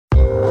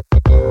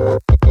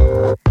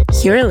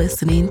You're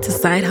listening to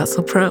Side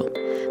Hustle Pro,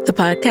 the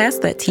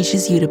podcast that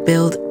teaches you to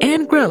build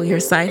and grow your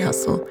side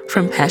hustle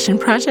from passion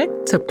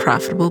project to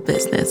profitable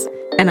business.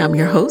 And I'm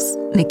your host,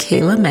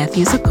 Nikayla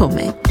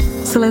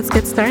Matthews-Okome. So let's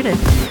get started.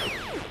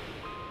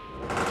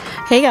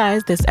 Hey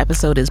guys, this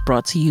episode is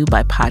brought to you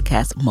by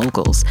Podcast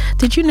Moguls.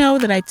 Did you know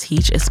that I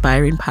teach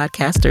aspiring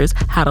podcasters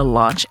how to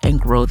launch and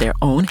grow their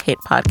own hit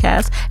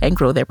podcast and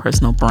grow their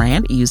personal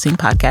brand using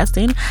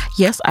podcasting?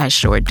 Yes, I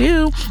sure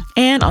do.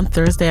 And on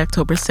Thursday,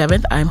 October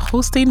 7th, I'm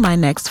hosting my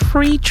next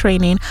free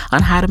training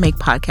on how to make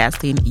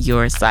podcasting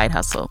your side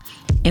hustle.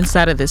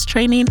 Inside of this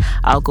training,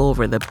 I'll go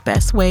over the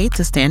best way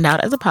to stand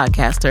out as a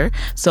podcaster,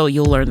 so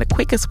you'll learn the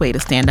quickest way to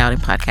stand out in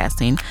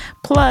podcasting.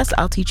 Plus,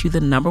 I'll teach you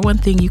the number one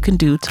thing you can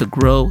do to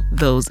grow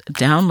those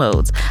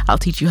downloads. I'll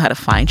teach you how to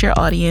find your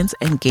audience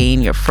and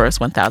gain your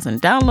first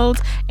 1,000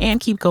 downloads and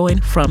keep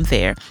going from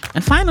there.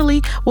 And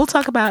finally, we'll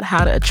talk about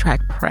how to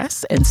attract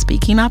press and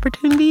speaking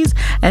opportunities,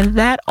 and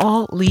that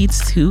all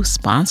leads to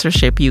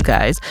sponsorship, you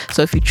guys.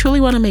 So if you truly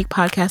want to make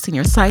podcasting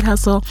your side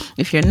hustle,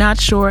 if you're not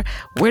sure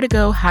where to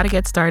go, how to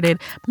get started,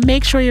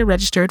 make sure you're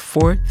registered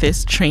for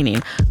this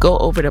training. Go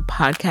over to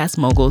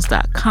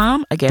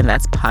podcastmoguls.com. Again,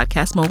 that's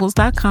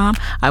podcastmoguls.com.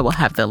 I will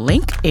have the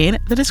link in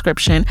the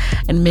description,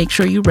 and make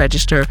sure you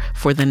register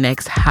for the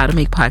next How to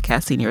Make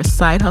Podcasting Your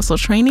Side Hustle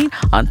training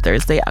on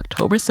Thursday,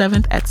 October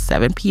 7th at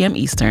 7 p.m.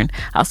 Eastern.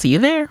 I'll see you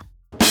there.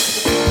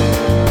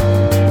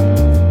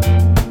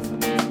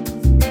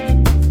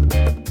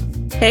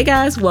 Hey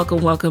guys,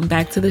 welcome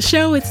back to the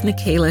show. It's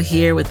Nikayla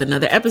here with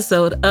another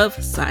episode of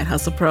Side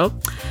Hustle Pro.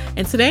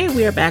 And today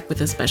we are back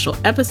with a special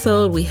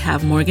episode. We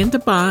have Morgan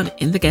DeBaun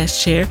in the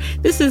guest chair.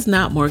 This is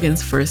not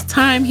Morgan's first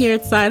time here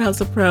at Side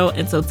Hustle Pro.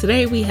 And so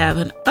today we have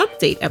an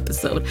update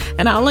episode,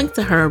 and I'll link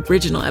to her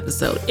original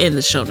episode in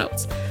the show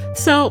notes.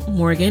 So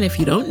Morgan, if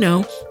you don't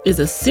know, is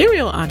a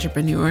serial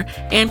entrepreneur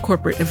and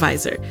corporate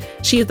advisor.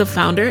 She is the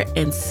founder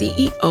and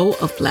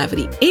CEO of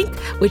Blavity Inc.,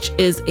 which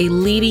is a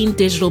leading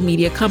digital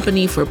media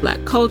company for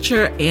Black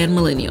culture and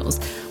millennials.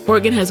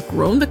 Morgan has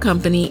grown the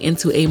company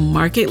into a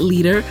market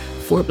leader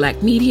for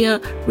Black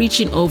media,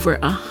 reaching over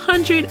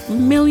 100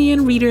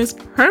 million readers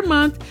per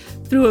month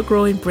through a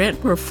growing brand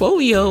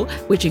portfolio,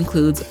 which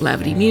includes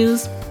Blavity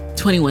News,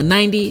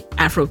 2190,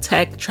 Afro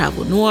Tech,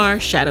 Travel Noir,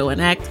 Shadow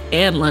and Act,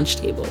 and Lunch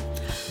Table.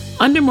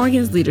 Under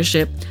Morgan's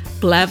leadership,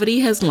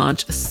 Blavity has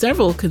launched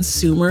several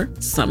consumer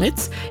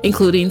summits,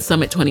 including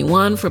Summit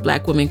 21 for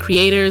Black women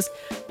creators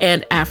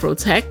and Afro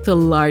Tech, the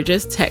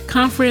largest tech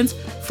conference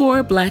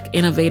for Black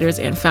innovators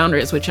and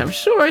founders, which I'm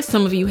sure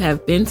some of you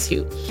have been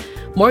to.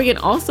 Morgan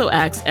also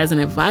acts as an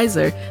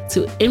advisor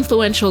to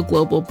influential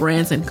global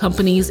brands and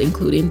companies,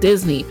 including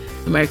Disney,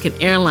 American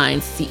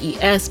Airlines,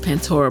 CES,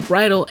 Pantora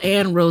Bridal,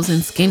 and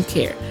Rosen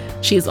Skincare.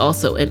 She is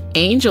also an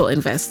angel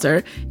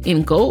investor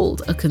in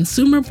Gold, a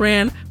consumer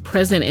brand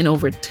present in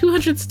over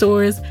 200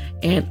 stores,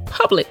 and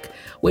Public,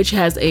 which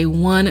has a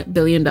 $1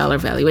 billion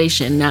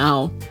valuation.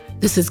 Now,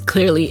 this is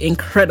clearly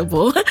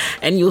incredible,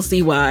 and you'll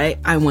see why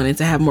I wanted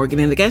to have Morgan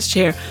in the guest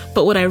chair.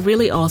 But what I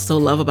really also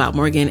love about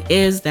Morgan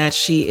is that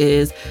she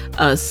is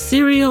a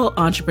serial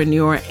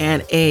entrepreneur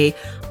and a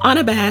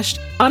unabashed,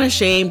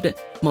 unashamed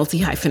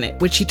multi-hyphenate,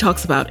 which she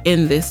talks about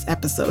in this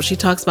episode. She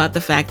talks about the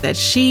fact that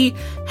she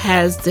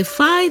has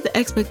defied the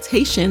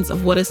expectations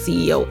of what a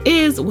CEO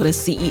is, what a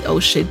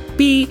CEO should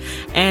be,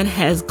 and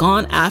has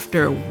gone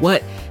after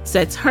what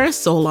sets her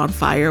soul on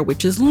fire,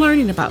 which is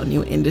learning about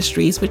new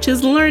industries, which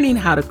is learning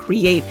how to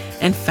create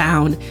and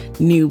found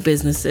new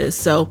businesses.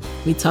 So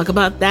we talk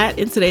about that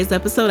in today's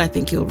episode. I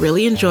think you'll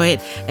really enjoy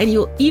it, and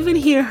you'll even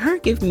hear her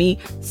give me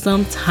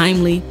some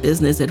timely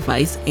business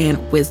advice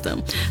and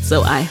wisdom.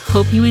 So I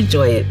hope you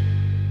enjoy it.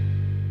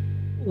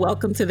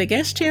 Welcome to the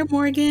guest chair,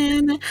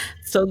 Morgan.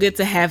 So good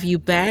to have you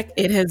back.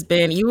 It has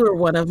been, you were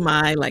one of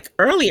my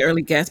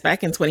early guests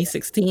back in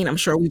 2016. I'm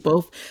sure we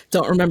both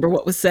don't remember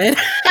what was said.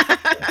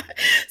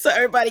 So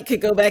everybody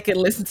could go back and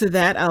listen to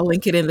that. I'll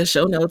link it in the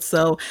show notes.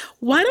 So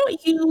why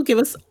don't you give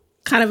us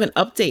kind of an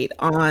update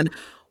on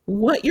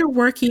what you're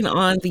working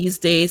on these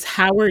days?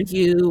 How are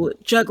you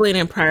juggling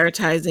and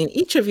prioritizing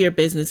each of your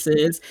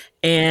businesses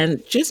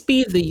and just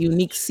be the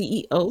unique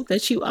CEO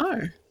that you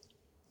are?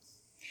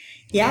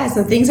 Yeah,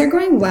 so things are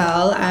going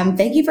well.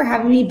 Thank you for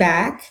having me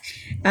back.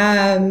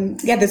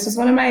 This was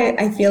one of my,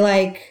 I feel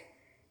like,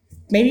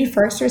 maybe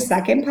first or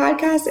second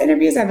podcast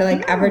interviews I've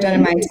ever done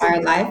in my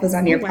entire life was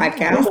on your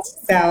podcast.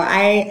 So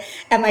I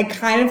am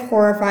kind of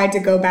horrified to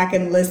go back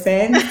and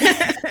listen.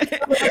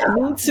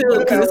 Me too,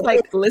 because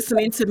it's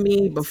listening to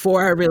me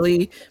before I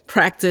really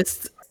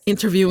practiced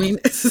interviewing.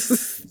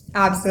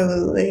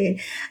 Absolutely.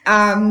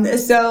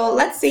 So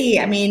let's see.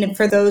 I mean,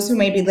 for those who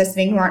may be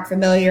listening who aren't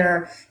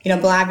familiar,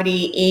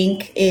 Blavity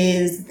Inc.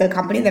 is the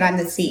company that I'm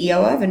the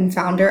CEO of and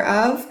founder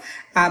of.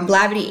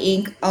 Blavity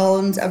Inc.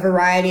 owns a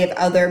variety of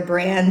other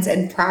brands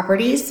and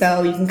properties.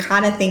 So you can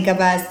kind of think of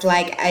us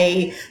like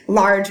a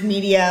large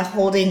media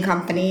holding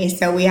company.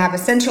 So we have a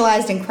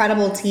centralized,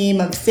 incredible team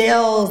of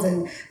sales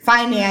and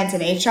finance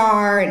and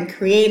HR and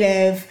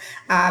creative.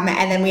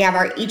 And then we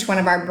have each one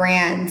of our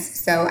brands.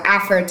 So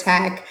Afro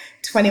Tech,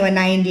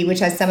 2190, which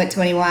has Summit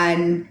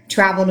 21,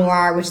 Travel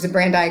Noir, which is a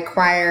brand I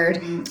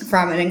acquired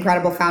from an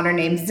incredible founder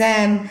named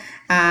Zim,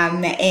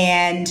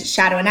 and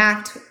Shadow and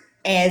Act,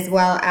 as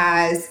well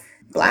as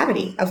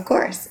Blavity, of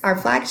course, our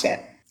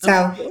flagship.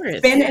 So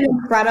it's been an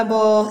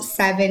incredible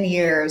 7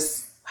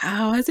 years.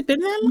 Wow, has it been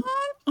that long?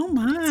 Oh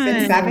my. It's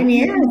been 7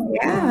 years,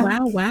 yeah.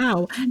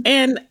 Wow.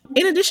 And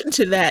in addition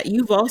to that,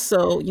 you've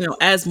also,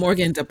 as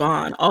Morgan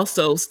DeBaun,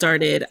 also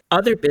started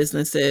other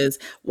businesses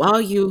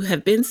while you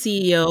have been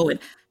CEO. And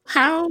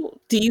how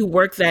do you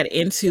work that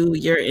into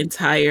your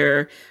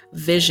entire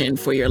vision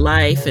for your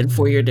life and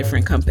for your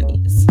different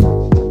companies?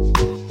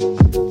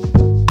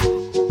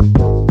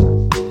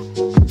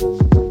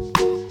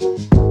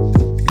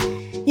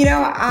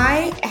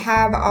 I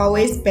have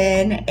always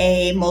been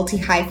a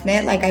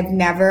multi-hyphenate. Like I've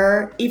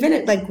never,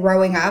 even like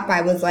growing up,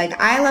 I was like,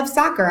 I love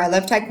soccer, I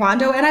love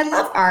taekwondo, and I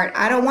love art.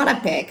 I don't want to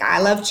pick. I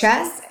love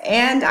chess,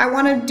 and I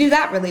want to do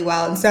that really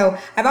well. And so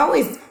I've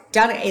always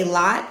done a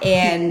lot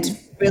and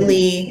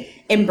really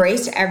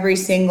embraced every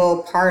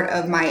single part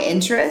of my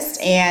interest.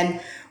 And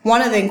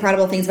one of the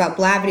incredible things about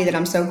Blavity that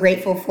I'm so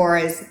grateful for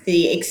is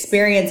the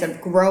experience of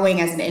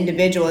growing as an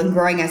individual and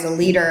growing as a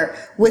leader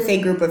with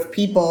a group of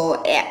people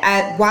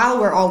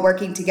while we're all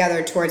working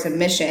together towards a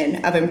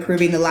mission of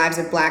improving the lives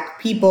of Black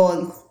people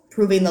and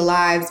improving the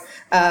lives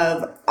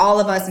of all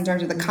of us in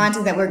terms of the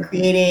content that we're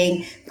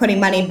creating, putting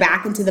money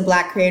back into the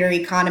Black creator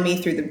economy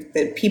through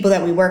the people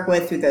that we work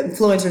with, through the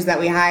influencers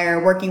that we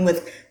hire, working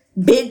with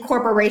big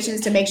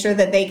corporations to make sure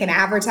that they can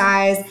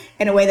advertise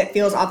in a way that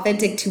feels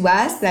authentic to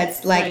us,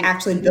 that's like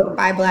actually built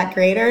by Black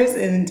creators.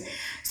 And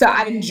so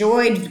I've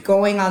enjoyed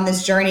going on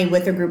this journey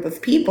with a group of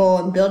people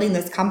and building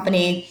this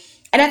company.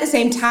 And at the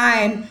same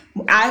time,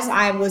 as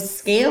I was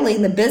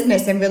scaling the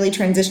business and really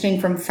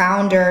transitioning from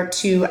founder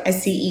to a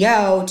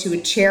CEO to a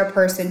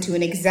chairperson to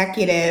an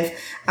executive,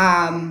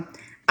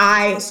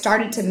 I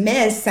started to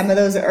miss some of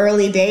those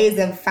early days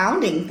of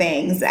founding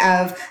things,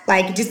 of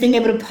like just being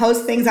able to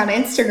post things on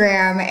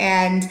Instagram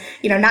and,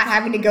 not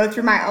having to go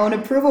through my own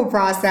approval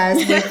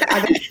process with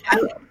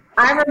other.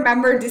 I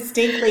remember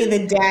distinctly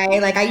the day,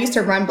 like I used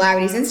to run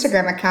Blavity's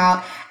Instagram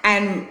account,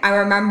 and I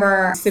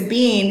remember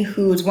Sabine,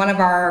 who's one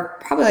of our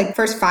probably like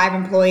first 5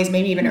 employees,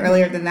 maybe even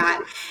earlier than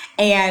that.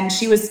 And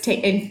she was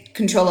in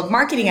control of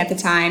marketing at the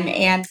time.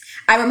 And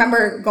I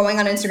remember going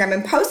on Instagram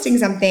and posting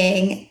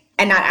something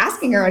and not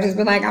asking her, I just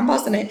been like, I'm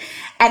posting it.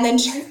 And then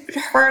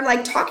her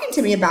like talking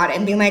to me about it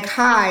and being like,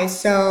 hi,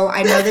 so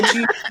I know that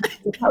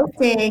you're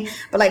posting,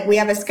 but like we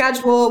have a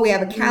schedule, we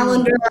have a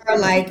calendar,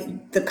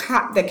 like the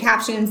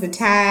captions, the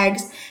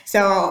tags.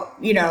 So,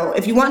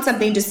 if you want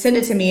something, just send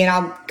it to me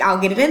and I'll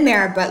get it in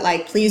there. But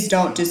like, please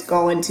don't just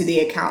go into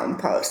the account and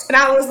post. And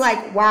I was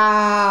like,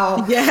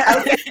 wow. Yeah.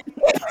 Okay.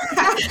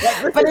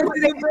 But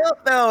it's they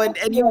built though,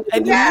 and you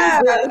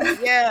yeah.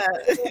 Yeah.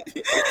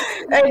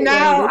 And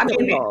now, I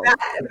mean,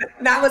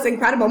 that was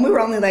incredible. And we were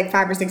only like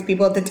 5 or 6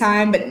 people at the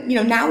time, but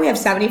now we have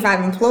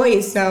 75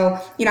 employees. So,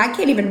 I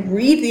can't even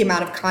read the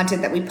amount of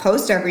content that we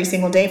post every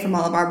single day from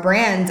all of our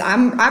brands.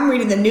 I'm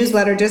reading the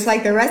newsletter just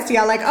like the rest of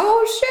y'all, like,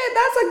 oh shit,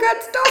 that's a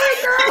good story,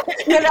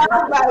 girl.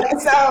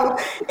 So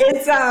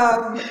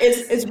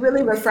it's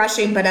really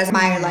refreshing. But as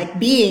my like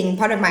being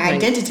part of my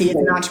identity as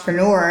an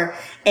entrepreneur.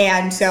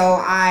 And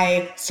so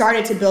I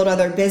started to build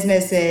other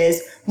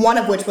businesses, one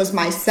of which was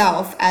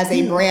myself as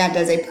a brand,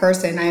 as a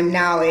person. I'm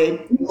now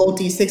a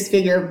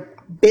multi-6-figure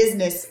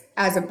business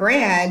as a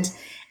brand.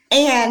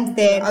 And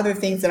then other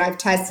things that I've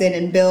tested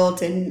and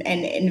built and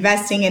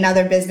investing in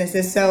other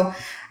businesses. So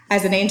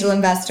as an angel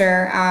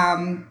investor,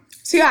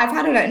 I've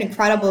had an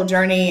incredible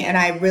journey, and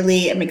I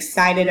really am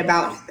excited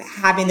about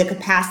having the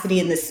capacity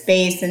in the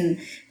space and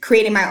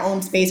creating my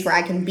own space where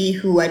I can be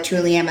who I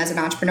truly am as an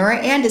entrepreneur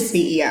and a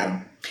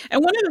CEO.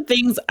 And one of the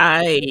things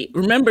I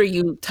remember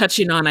you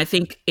touching on, I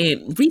think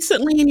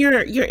recently in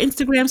your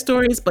Instagram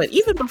stories, but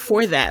even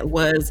before that,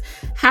 was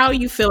how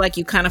you feel like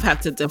you kind of have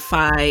to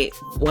defy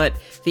what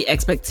the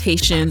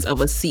expectations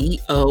of a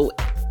CEO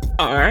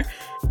are.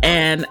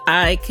 And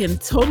I can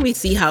totally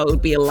see how it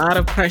would be a lot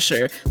of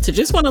pressure to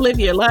just want to live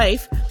your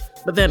life,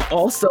 but then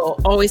also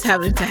always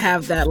having to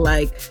have that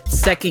like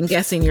second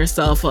guessing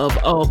yourself of,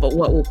 but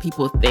what will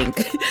people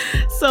think?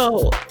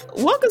 So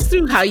walk us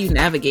through how you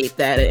navigate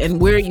that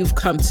and where you've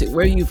come to,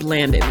 where you've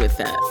landed with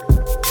that.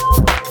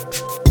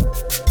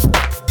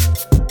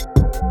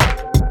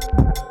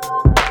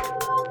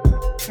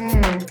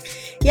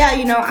 Yeah,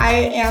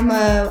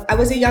 I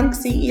was a young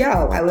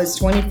CEO. I was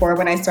 24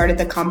 when I started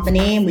the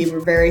company, and we were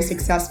very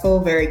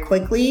successful very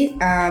quickly.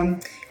 I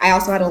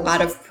also had a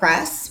lot of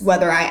press,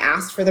 whether I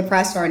asked for the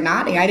press or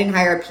not. I didn't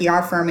hire a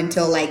PR firm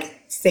until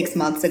like 6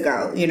 months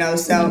ago,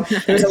 so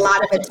there was a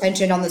lot of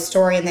attention on the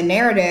story and the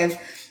narrative.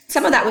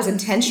 Some of that was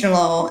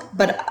intentional,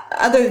 but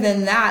other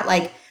than that,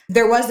 like,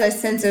 there was a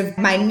sense of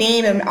my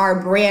name and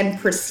our brand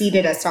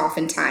preceded us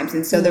oftentimes.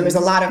 And so there was a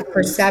lot of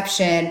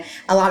perception,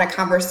 a lot of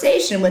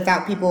conversation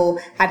without people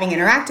having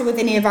interacted with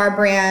any of our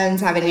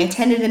brands, having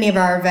attended any of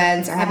our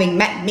events, or having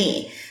met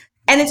me.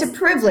 And it's a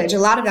privilege. A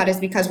lot of that is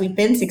because we've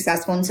been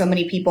successful and so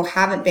many people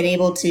haven't been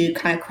able to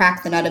kind of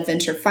crack the nut of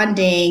venture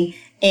funding.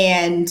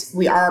 And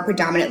we are a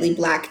predominantly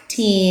Black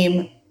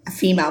team, a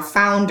female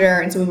founder.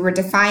 And so we were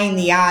defying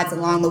the odds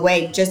along the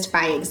way just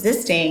by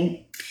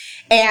existing.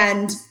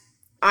 And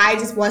I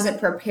just wasn't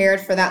prepared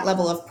for that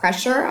level of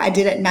pressure. I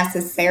didn't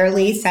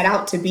necessarily set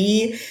out to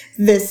be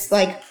this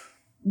like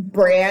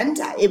brand.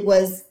 It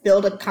was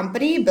build a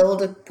company,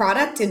 build a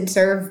product, and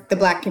serve the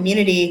Black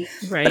community.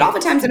 Right. But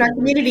oftentimes in our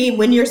community,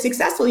 when you're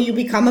successful, you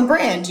become a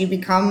brand, you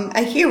become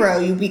a hero,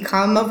 you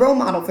become a role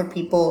model for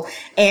people.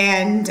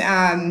 And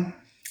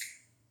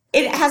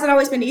it hasn't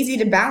always been easy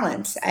to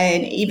balance.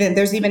 And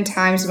there's even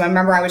times when I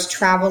remember I was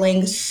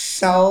traveling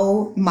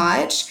so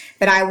much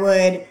that I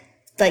would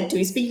like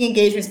doing speaking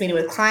engagements, meeting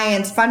with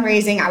clients,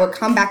 fundraising. I would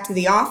come back to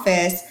the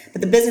office,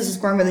 but the business was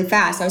growing really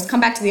fast. I was come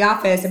back to the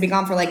office and be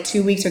gone for like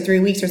 2 weeks or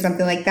 3 weeks or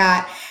something like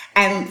that.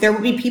 And there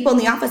would be people in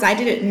the office I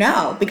didn't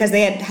know because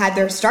they had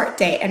their start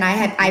date and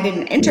I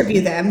didn't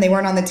interview them. They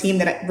weren't on the team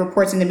that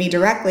reports into me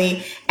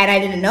directly and I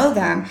didn't know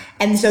them.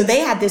 And so they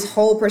had this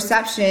whole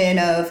perception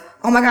of,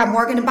 oh my God,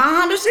 Morgan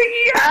DeBaun, the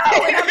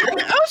CEO. And I'm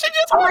like, oh, she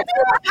just told me,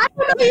 I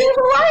don't know you,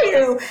 who are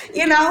you?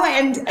 You know,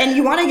 and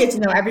you want to get to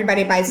know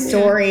everybody by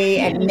story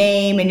and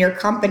name and your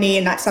company.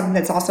 And that's something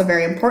that's also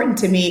very important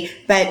to me.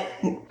 But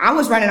I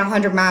was running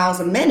 100 miles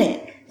a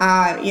minute.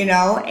 You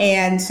know,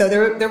 and so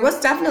there was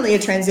definitely a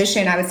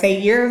transition. I would say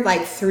year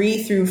like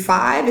 3 through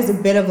 5 is a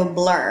bit of a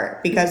blur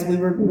because we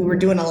were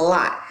doing a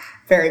lot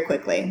very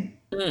quickly.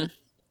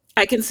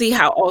 I can see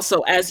how also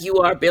as you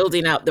are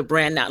building out the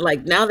brand now,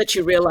 like now that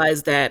you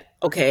realize that,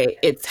 okay,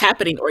 it's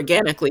happening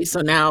organically.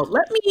 So now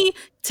let me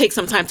take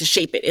some time to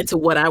shape it into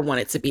what I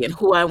want it to be and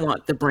who I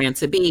want the brand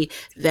to be,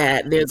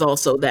 that there's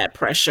also that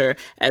pressure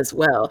as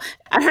well.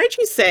 I heard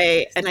you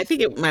say, and I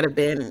think it might have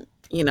been,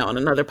 you know, on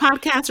another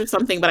podcast or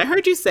something, but I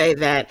heard you say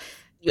that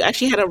you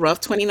actually had a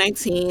rough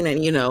 2019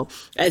 and, you know,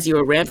 as you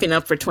were ramping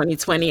up for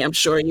 2020, I'm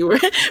sure you were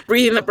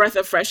breathing a breath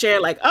of fresh air,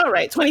 like, all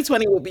right,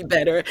 2020 will be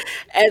better.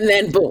 And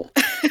then boom.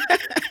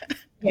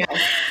 Yeah.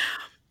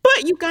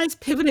 But you guys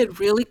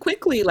pivoted really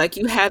quickly. Like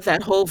you had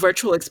that whole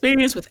virtual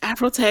experience with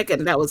Afrotech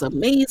and that was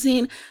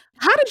amazing.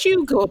 How did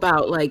you go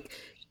about like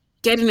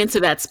getting into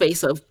that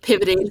space of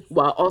pivoting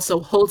while also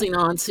holding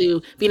on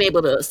to being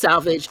able to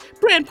salvage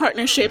brand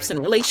partnerships and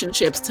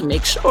relationships to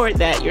make sure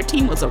that your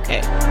team was okay?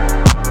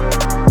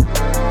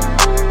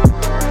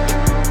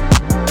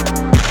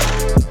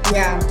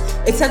 Yeah,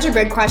 it's such a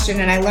great question.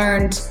 And I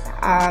learned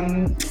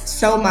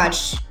so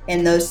much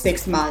in those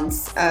 6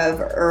 months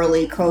of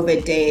early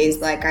COVID days.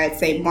 Like I'd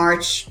say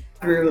March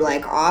through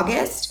like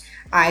August.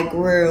 I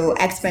grew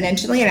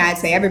exponentially, and I'd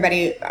say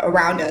everybody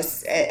around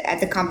us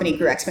at the company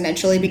grew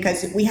exponentially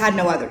because we had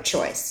no other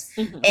choice.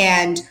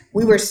 And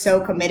we were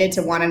so committed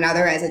to one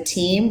another as a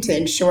team to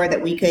ensure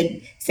that we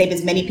could save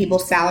as many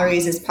people's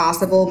salaries as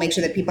possible, make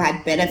sure that people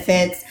had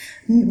benefits.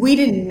 We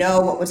didn't know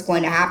what was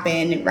going to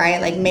happen,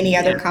 right? Like many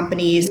other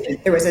companies,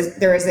 there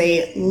was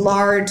a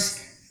large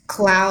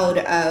cloud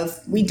of,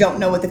 we don't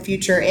know what the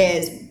future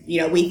is. You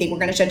know, we think we're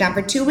going to shut down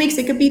for 2 weeks.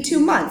 It could be 2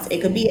 months. It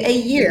could be a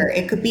year.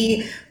 It could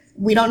be,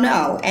 we don't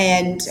know.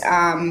 And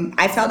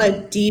I felt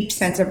a deep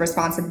sense of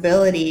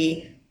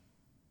responsibility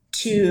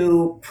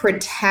to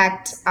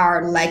protect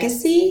our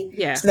legacy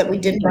so that we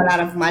didn't run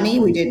out of money.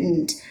 We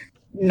didn't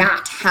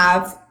not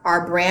have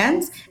our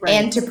brands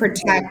and to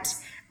protect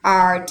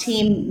our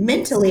team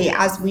mentally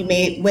as we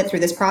went through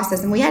this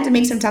process. And we had to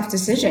make some tough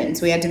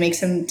decisions. We had to make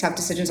some tough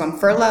decisions on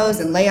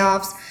furloughs and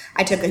layoffs.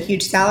 I took a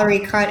huge salary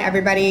cut.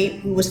 Everybody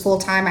who was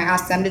full-time, I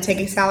asked them to take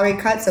a salary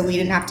cut so we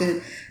didn't have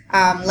to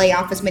lay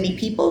off as many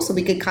people, so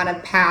we could kind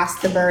of pass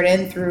the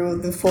burden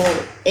through the full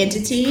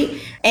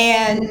entity.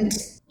 And,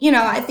 you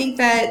know, I think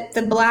that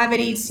the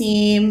Blavity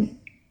team,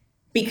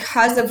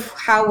 because of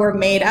how we're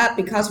made up,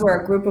 because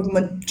we're a group of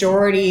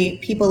majority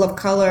people of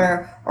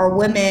color or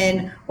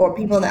women or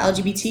people in the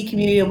LGBT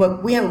community,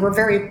 we're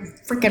very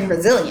freaking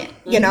resilient.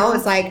 You know,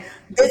 it's like,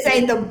 this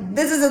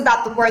is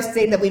not the worst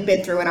thing that we've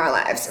been through in our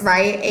lives,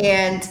 right?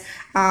 And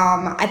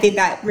I think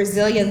that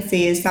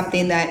resiliency is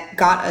something that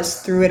got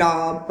us through it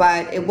all,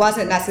 but it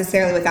wasn't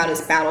necessarily without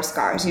its battle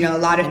scars. You know, a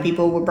lot of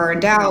people were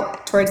burned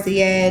out towards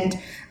the end.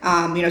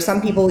 You know,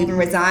 some people even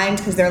resigned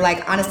because they're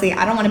like, honestly,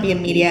 I don't want to be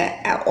in media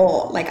at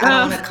all. Like, I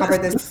don't want to cover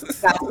this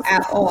stuff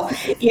at all,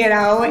 you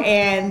know,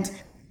 and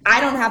I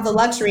don't have the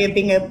luxury of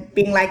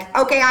being like,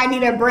 okay, I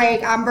need a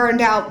break. I'm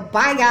burned out.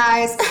 Bye,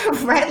 guys.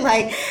 Right?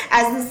 Like,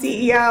 as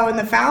the CEO and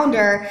the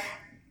founder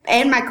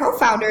and my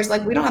co-founders,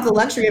 like, we don't have the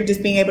luxury of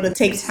just being able to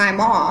take time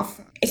off,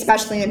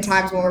 especially in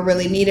times when we're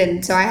really needed.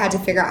 And so I had to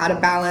figure out how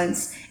to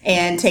balance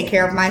and take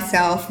care of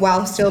myself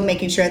while still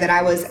making sure that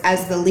I was,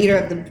 as the leader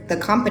of the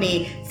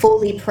company,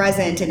 fully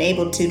present and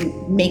able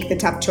to make the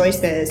tough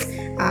choices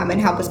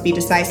and help us be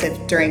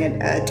decisive during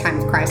a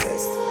time of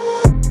crisis.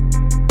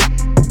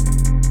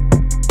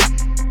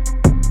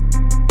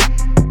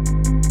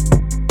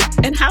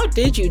 And how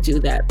did you do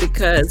that?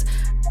 Because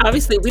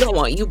obviously we don't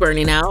want you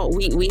burning out.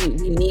 We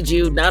need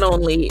you not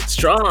only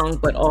strong,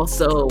 but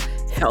also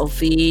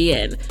healthy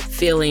and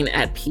feeling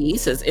at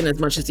peace in as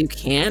much as you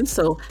can.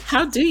 So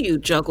how do you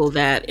juggle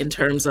that in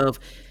terms of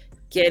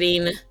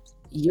getting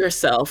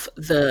yourself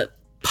the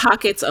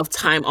pockets of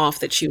time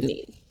off that you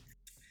need?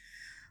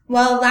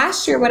 Well,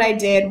 last year, what I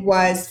did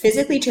was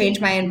physically change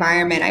my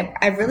environment.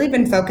 I've really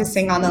been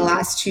focusing on the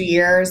last 2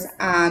 years,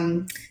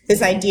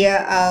 this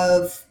idea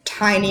of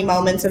tiny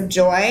moments of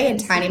joy and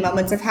tiny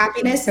moments of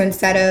happiness. So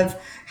instead of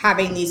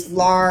having these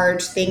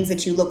large things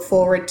that you look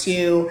forward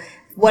to,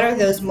 what are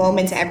those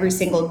moments every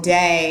single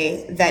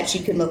day that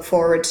you can look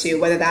forward to,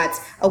 whether that's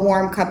a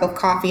warm cup of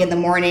coffee in the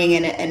morning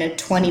and a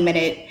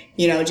 20-minute,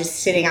 just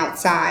sitting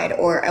outside,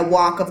 or a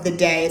walk of the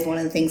day is one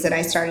of the things that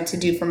I started to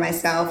do for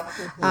myself.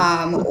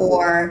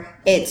 Or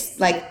it's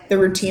like the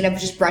routine of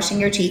just brushing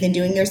your teeth and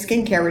doing your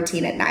skincare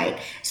routine at night.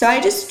 So I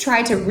just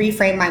try to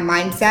reframe my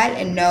mindset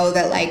and know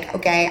that, like,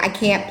 okay, I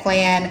can't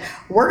plan,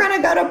 we're going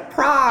to go to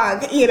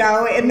Prague,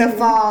 in the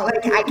fall.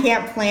 Like, I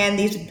can't plan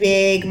these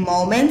big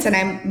moments.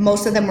 And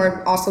most of them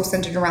were also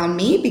centered around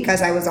me,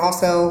 because I was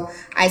also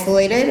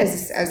isolated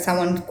as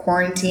someone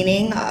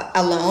quarantining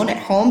alone at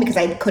home, because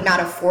I could not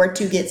afford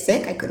to get sick.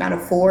 I could not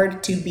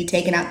afford to be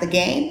taken out the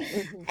game.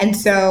 And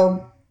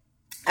so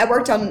I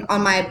worked on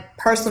my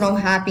personal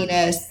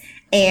happiness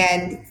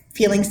and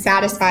feeling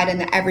satisfied in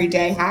the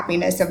everyday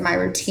happiness of my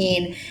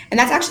routine. And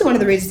that's actually one of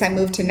the reasons I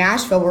moved to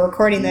Nashville. We're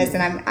recording this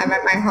and I'm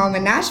at my home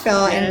in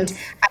Nashville. Yes. And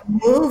I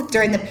moved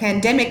during the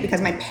pandemic because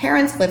my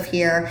parents live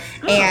here.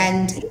 Oh.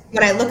 And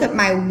when I look at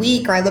my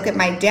week or I look at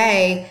my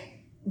day,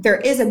 there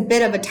is a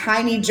bit of a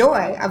tiny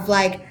joy of,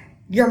 like,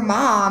 your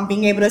mom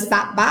being able to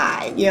stop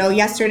by.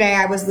 Yesterday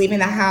I was leaving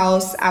the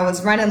house, I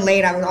was running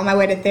late, I was on my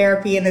way to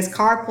therapy, and this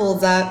car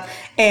pulls up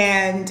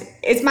and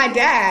it's my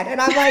dad. And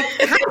I'm like,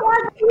 how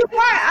long do you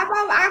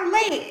want? I'm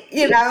late,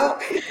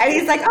 And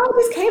he's like, oh,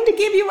 just came to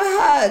give you a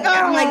hug. And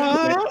I'm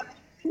like,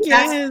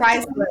 that's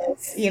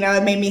priceless.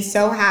 It made me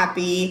so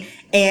happy.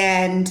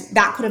 And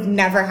that could have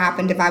never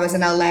happened if I was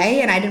in LA,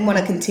 and I didn't want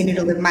to continue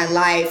to live my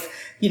life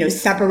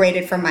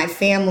separated from my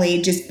family,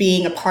 just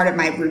being a part of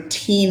my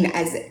routine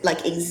as,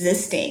 like,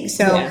 existing.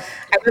 So yeah.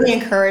 I really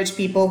encourage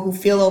people who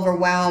feel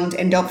overwhelmed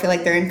and don't feel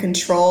like they're in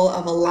control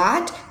of a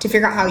lot to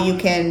figure out how you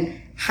can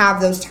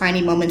have those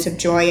tiny moments of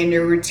joy in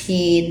your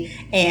routine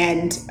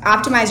and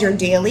optimize your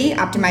daily,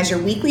 optimize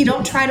your weekly.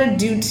 Don't try to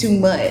do too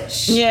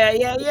much.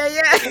 Yeah.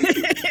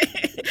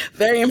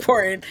 Very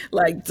important.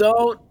 Like,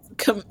 don't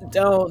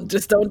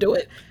do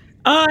it.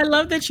 Oh, I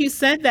love that you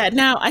said that.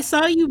 Now, I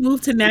saw you move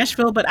to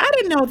Nashville, but I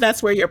didn't know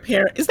that's where is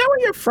that where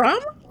you're from?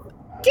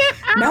 Get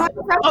out. No, I'm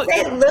from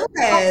St. Louis.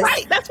 Oh,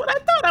 right. That's what I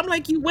thought. I'm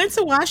like, you went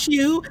to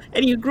WashU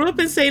and you grew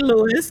up in St.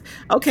 Louis.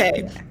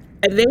 Okay.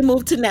 And they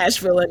moved to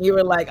Nashville and you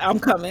were like, I'm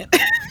coming.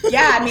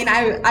 Yeah, I mean,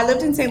 I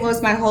lived in St.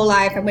 Louis my whole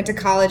life. I went to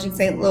college in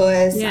St.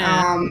 Louis.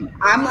 Yeah.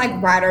 I'm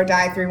like ride or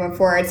die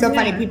 314. It's so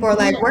funny. People are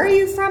like, where are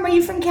you from? Are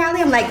you from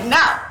Cali? I'm like, no,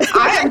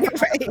 I am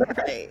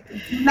right.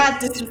 Not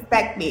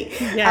disrespect me.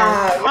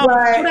 Yeah.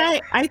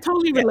 I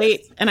totally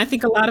relate. And I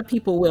think a lot of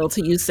people will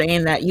to you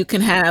saying that you can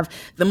have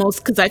the most,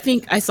 because I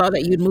think I saw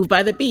that you'd move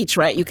by the beach,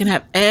 right? You can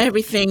have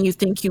everything you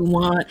think you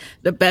want,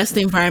 the best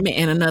environment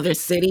in another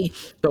city.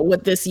 But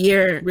what this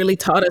year really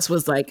taught us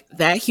was, like,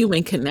 that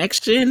human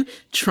connection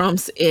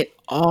trumps it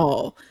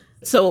all.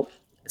 So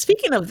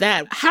speaking of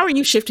that, how are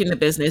you shifting the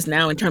business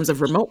now in terms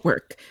of remote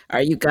work?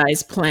 Are you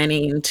guys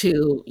planning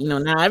to,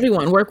 now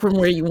everyone work from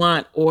where you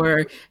want,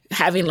 or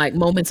having, like,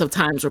 moments of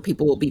times where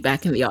people will be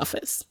back in the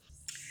office?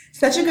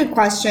 Such a good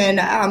question.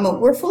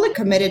 We're fully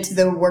committed to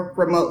the work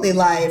remotely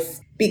life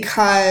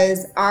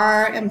because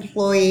our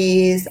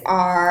employees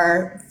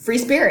are free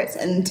spirits.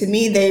 And to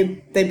me,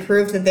 they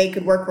proved that they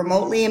could work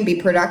remotely and be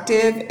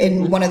productive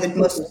in one of the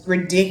most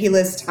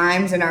ridiculous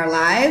times in our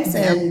lives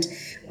and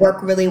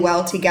work really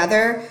well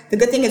together. The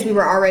good thing is we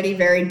were already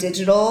very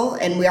digital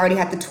and we already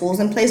had the tools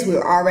in place. We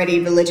already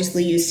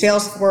religiously used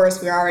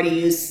Salesforce. We already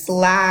used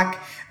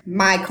Slack.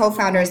 My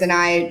co-founders and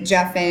I,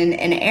 Jeff and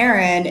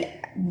Aaron,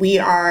 we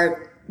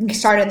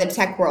started in the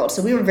tech world.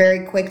 So we were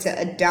very quick to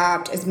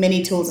adopt as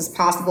many tools as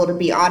possible to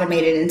be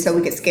automated and so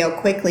we could scale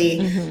quickly.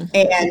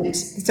 And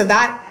so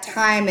that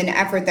time and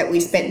effort that we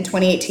spent in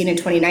 2018 and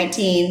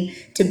 2019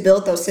 to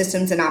build those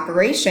systems and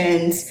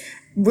operations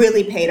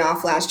really paid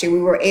off last year.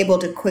 We were able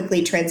to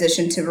quickly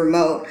transition to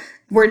remote.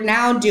 We're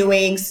now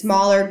doing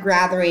smaller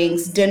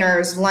gatherings,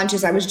 dinners,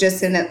 lunches. I was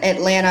just in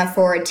Atlanta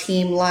for a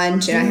team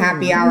lunch and a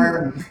happy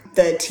hour.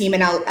 The team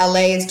in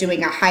LA is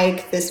doing a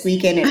hike this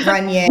weekend at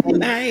Runyon.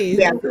 Nice.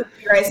 Yeah,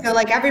 right. So,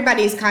 like,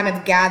 everybody's kind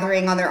of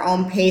gathering on their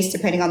own pace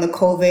depending on the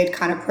COVID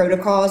kind of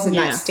protocols in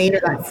that state or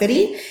that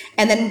city.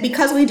 And then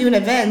because we do an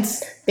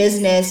events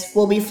business,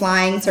 we'll be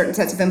flying certain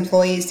sets of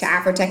employees to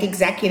Afrotech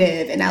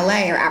Executive in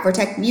LA or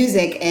Afrotech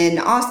Music in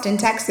Austin,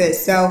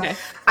 Texas. So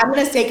I'm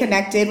going to stay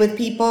connected with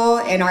people,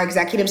 and our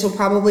executives will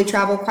probably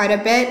travel quite a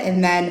bit.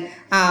 And then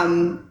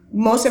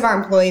most of our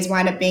employees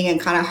wind up being in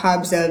kind of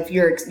hubs of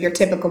your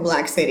typical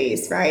Black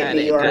cities, right?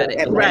 New York,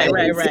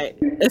 Atlanta. Right.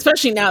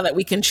 Especially now that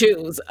we can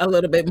choose a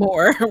little bit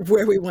more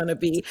where we want to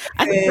be.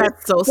 I think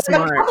that's so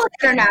smart. A couple of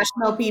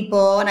international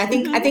people, and I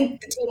think the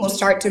team will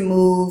start to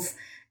move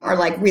or,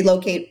 like,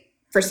 relocate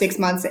for 6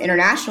 months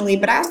internationally.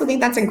 But I also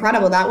think that's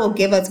incredible. That will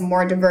give us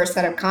more diverse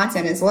set of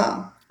content as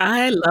well.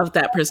 I love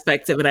that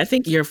perspective. And I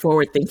think you're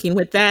forward thinking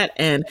with that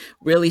and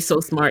really so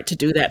smart to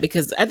do that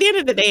because at the end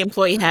of the day,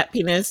 employee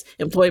happiness,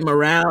 employee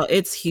morale,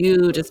 it's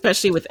huge,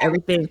 especially with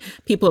everything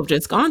people have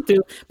just gone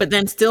through, but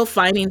then still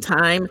finding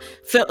time,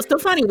 still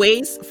finding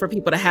ways for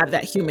people to have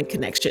that human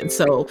connection.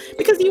 So,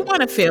 because you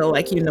want to feel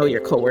like you know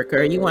your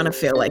coworker, you want to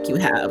feel like you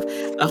have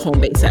a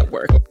home base at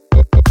work.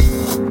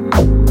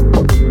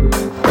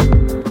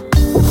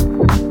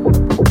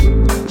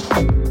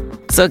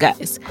 So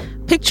guys,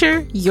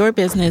 picture your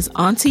business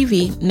on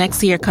TV next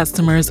to your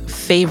customers'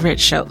 favorite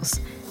shows.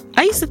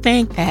 I used to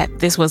think that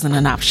this wasn't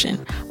an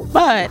option,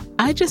 but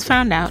I just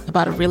found out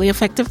about a really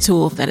effective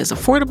tool that is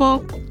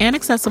affordable and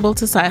accessible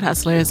to side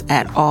hustlers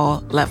at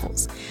all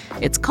levels.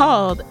 It's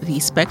called the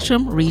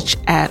Spectrum Reach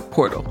Ad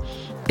Portal.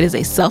 It is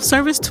a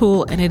self-service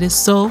tool and it is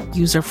so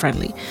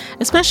user-friendly,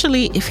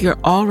 especially if you're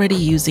already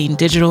using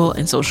digital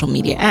and social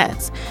media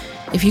ads.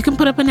 If you can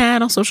put up an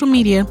ad on social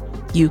media,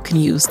 you can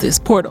use this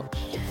portal.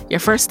 Your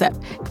first step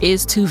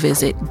is to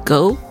visit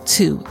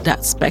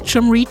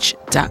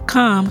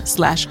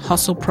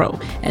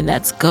go2.spectrumreach.com/hustlepro, and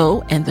that's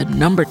go and the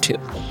number 2.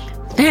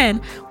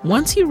 Then,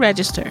 once you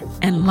register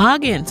and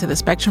log in to the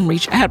Spectrum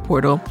Reach ad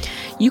portal,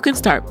 you can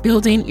start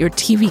building your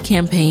TV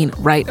campaign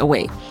right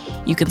away.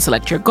 You can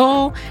select your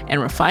goal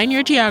and refine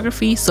your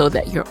geography so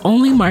that you're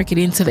only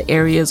marketing to the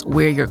areas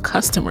where your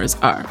customers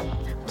are.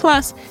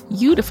 Plus,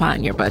 you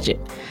define your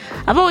budget.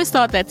 I've always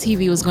thought that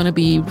TV was going to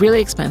be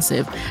really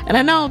expensive, and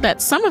I know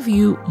that some of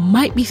you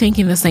might be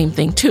thinking the same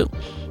thing too.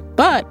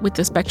 But with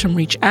the Spectrum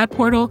Reach ad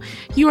portal,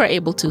 you are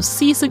able to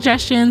see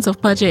suggestions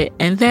of budget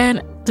and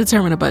then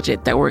determine a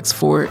budget that works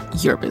for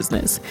your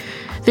business.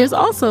 There's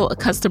also a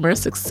customer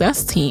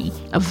success team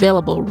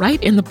available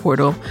right in the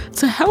portal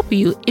to help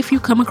you if you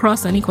come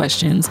across any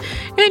questions,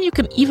 and you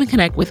can even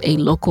connect with a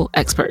local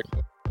expert.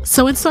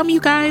 So in sum,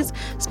 you guys,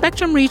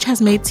 Spectrum Reach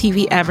has made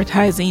TV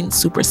advertising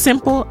super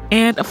simple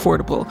and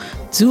affordable.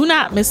 Do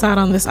not miss out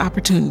on this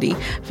opportunity.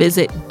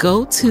 Visit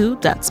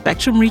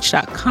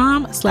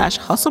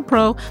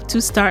go2.spectrumreach.com/hustlepro to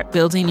start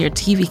building your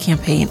TV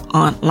campaign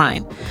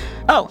online.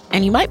 Oh,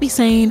 and you might be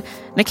saying,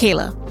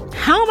 Nikayla,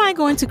 how am I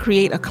going to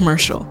create a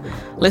commercial?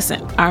 Listen,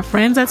 our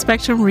friends at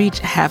Spectrum Reach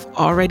have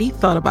already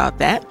thought about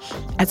that.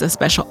 As a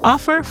special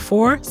offer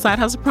for Side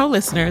Hustle Pro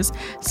listeners,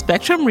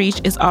 Spectrum Reach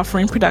is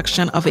offering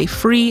production of a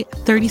free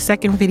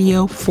 30-second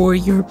video for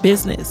your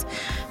business.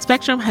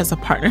 Spectrum has a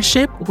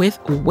partnership with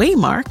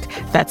Waymark,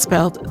 that's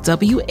spelled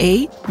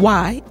Waymark,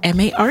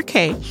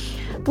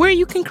 where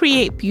you can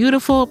create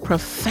beautiful,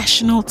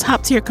 professional,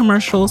 top-tier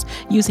commercials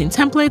using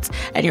templates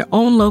and your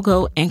own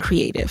logo and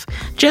creative.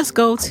 Just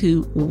go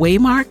to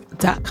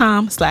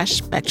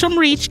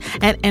waymark.com/spectrumreach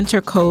and enter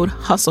code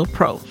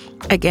HustlePro.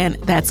 Again,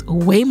 that's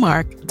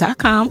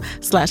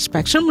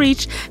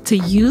waymark.com/spectrumreach to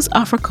use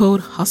offer code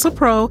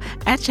HustlePro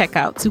at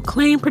checkout to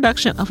claim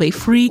production of a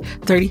free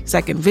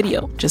 30-second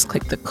video. Just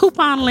click the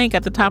coupon link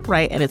at the top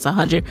right and it's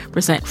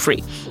 100%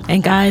 free.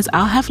 And guys,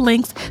 I'll have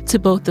links to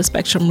both the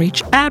Spectrum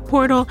Reach ad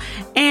portal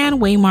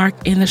and Waymark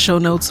in the show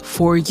notes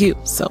for you.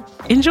 So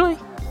enjoy.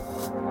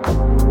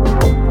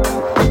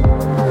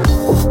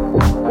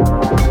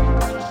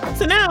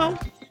 So now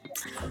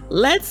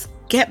let's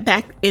get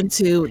back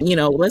into,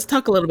 let's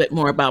talk a little bit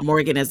more about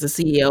Morgan as the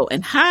CEO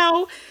and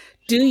how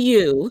do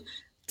you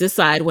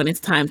decide when it's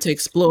time to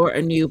explore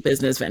a new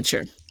business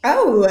venture?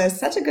 Oh,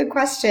 such a good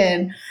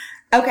question.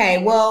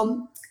 Okay,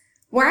 well,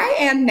 where I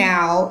am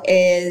now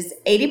is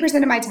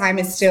 80% of my time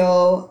is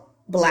still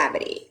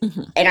Blavity.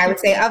 Mm-hmm. And I would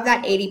say of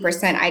that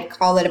 80%, I'd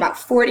call it about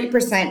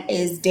 40%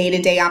 is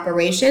day-to-day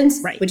operations,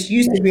 right, which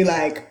used to be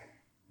like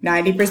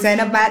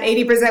 90% of that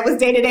 80% was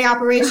day-to-day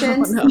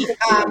operations. Oh,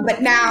 no.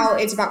 But now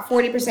it's about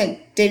 40%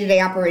 day-to-day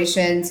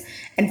operations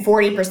and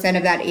 40%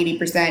 of that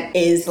 80%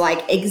 is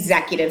like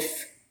executive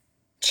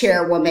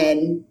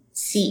chairwoman,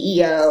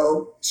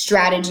 CEO,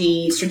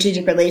 strategy,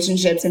 strategic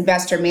relationships,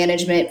 investor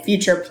management,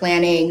 future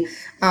planning,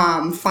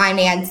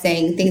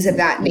 financing, things of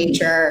that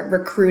nature,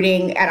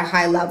 recruiting at a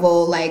high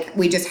level. Like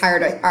we just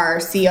hired our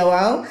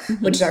COO,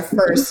 mm-hmm, which is our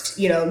first,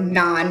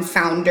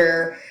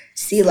 non-founder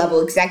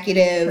C-level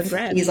executive.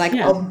 Congrats. He's like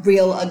a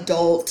real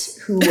adult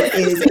who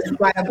is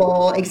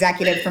incredible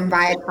executive from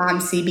Viacom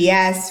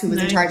CBS, who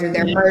was in charge of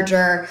their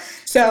merger.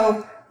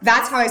 So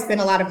that's how I spend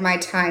a lot of my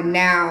time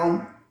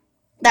now.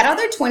 That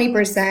other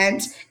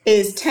 20%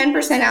 is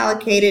 10%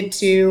 allocated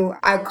to,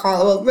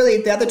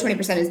 the other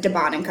 20% is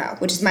DeBaun & Co.,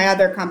 which is my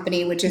other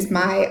company, which is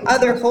my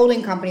other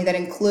holding company that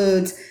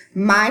includes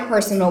my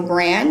personal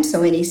brand.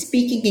 So any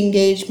speaking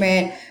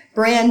engagement,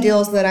 brand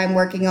deals that I'm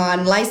working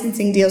on,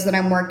 licensing deals that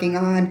I'm working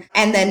on,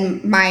 and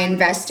then my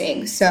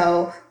investing.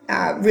 So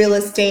real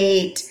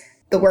estate,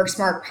 the Work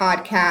Smart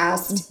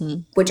podcast,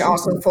 mm-hmm, which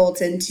also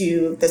folds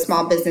into the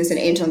small business and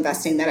angel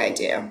investing that I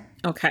do.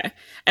 Okay.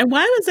 And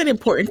why was it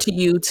important to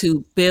you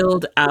to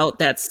build out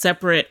that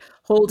separate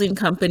holding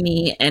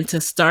company and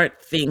to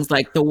start things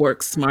like the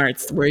Work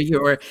Smarts where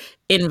you're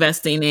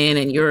investing in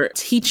and you're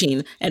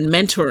teaching and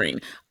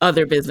mentoring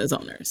other business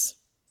owners?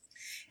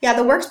 Yeah,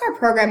 the Work Smart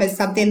program is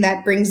something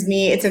that brings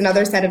me, it's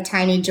another set of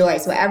tiny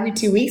joys. So every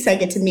 2 weeks, I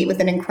get to meet with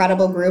an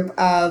incredible group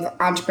of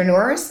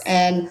entrepreneurs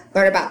and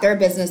learn about their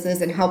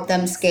businesses and help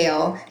them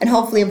scale and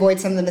hopefully avoid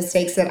some of the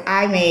mistakes that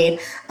I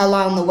made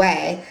along the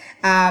way.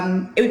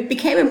 It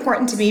became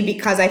important to me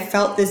because I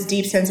felt this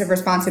deep sense of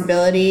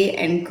responsibility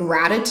and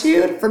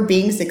gratitude for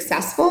being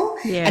successful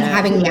and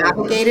having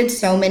navigated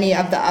so many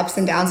of the ups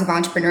and downs of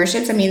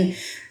entrepreneurships. I mean,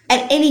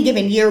 at any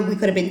given year, we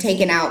could have been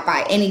taken out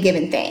by any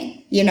given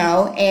thing,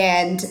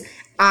 and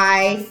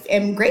I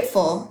am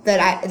grateful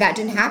that that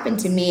didn't happen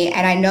to me.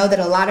 And I know that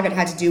a lot of it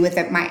had to do with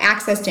my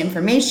access to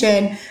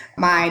information,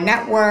 my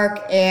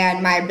network,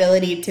 and my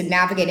ability to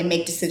navigate and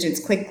make decisions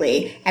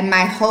quickly. And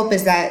my hope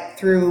is that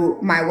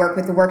through my work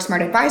with the Work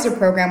Smart Advisor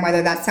program,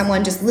 whether that's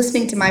someone just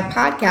listening to my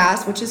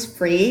podcast, which is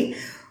free,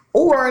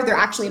 or they're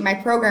actually in my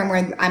program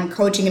where I'm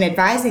coaching and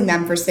advising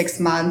them for 6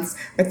 months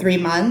or 3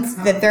 months,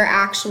 that they're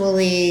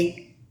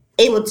actually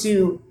able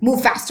to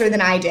move faster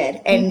than I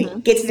did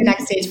and get to the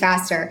next stage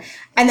faster.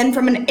 And then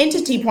from an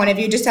entity point of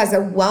view, just as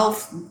a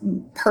wealth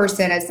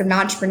person, as an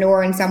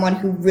entrepreneur and someone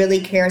who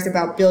really cares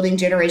about building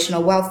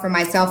generational wealth for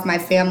myself, my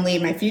family,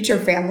 my future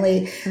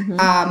family,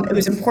 it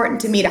was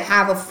important to me to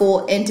have a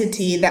full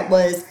entity that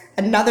was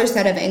another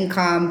set of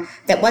income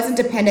that wasn't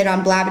dependent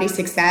on Blavity's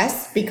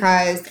success,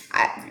 because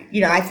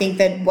I think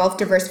that wealth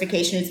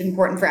diversification is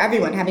important for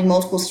everyone. Having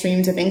multiple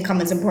streams of income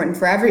is important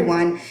for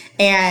everyone.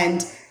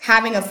 And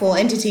having a full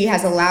entity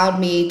has allowed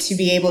me to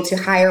be able to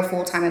hire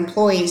full-time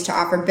employees, to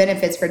offer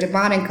benefits for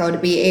DeBaun & Co., to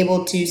be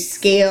able to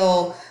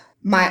scale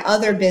my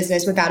other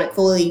business without it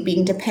fully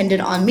being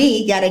dependent on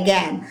me yet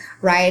again,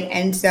 right?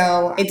 And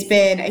so it's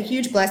been a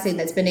huge blessing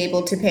that's been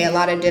able to pay a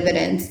lot of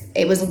dividends.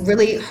 It was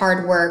really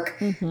hard work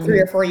 3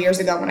 or 4 years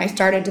ago when I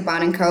started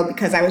DeBaun & Co.,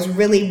 because I was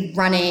really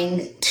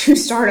running 2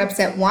 startups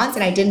at once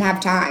and I didn't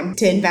have time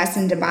to invest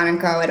in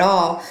DeBaun & Co. at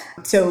all.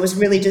 So it was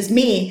really just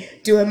me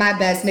doing my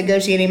best,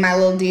 negotiating my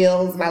little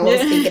deals, my little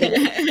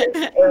speaking.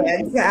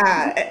 And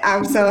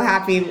I'm so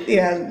happy,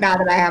 now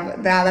that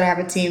I have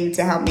a team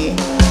to help me.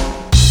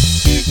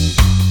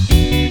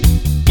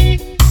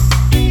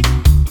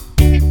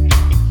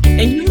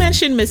 And you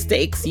mentioned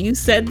mistakes. You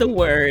said the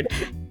word.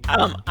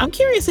 I'm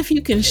curious if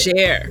you can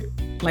share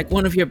like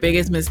one of your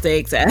biggest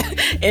mistakes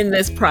in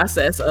this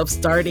process of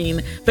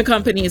starting the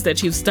companies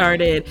that you've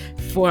started,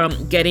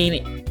 from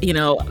getting,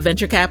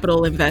 venture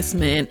capital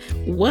investment.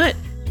 What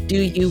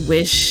do you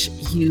wish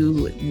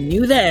you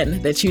knew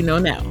then that you know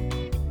now?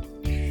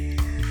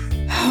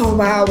 Oh,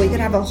 wow. We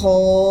could have a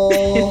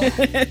whole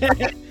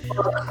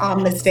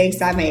mistakes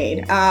I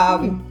made.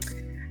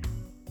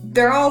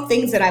 They're all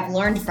things that I've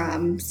learned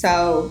from.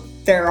 So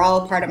they're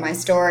all a part of my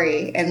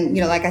story. And,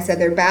 like I said,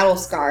 they're battle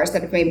scars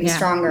that have made me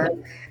stronger.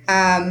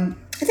 I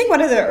think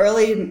one of the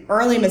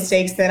early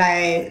mistakes that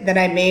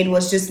I made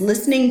was just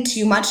listening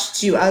too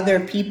much to other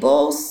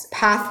people's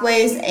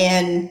pathways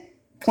and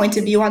point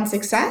of view on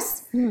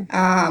success.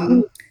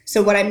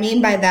 So what I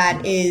mean by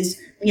that is,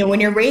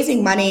 when you're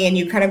raising money and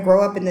you kind of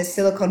grow up in the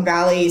Silicon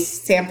Valley,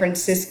 San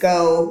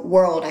Francisco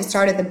world. I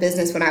started the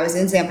business when I was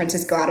in San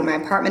Francisco, out of my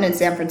apartment in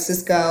San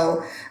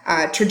Francisco.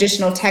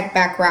 Traditional tech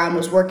background,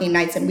 was working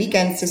nights and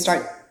weekends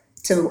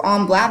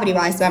on Blavity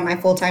while I still had my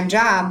full-time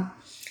job.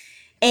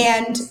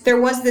 And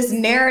there was this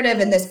narrative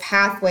and this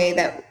pathway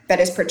that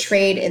is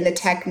portrayed in the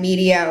tech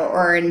media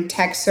or in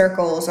tech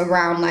circles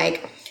around,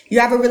 like, you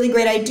have a really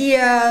great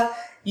idea,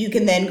 you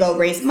can then go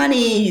raise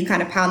money, you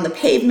kind of pound the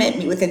pavement,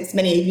 meet with as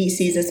many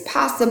VCs as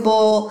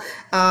possible,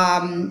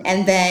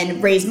 and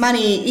then raise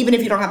money. Even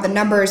if you don't have the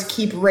numbers,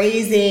 keep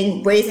raise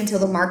until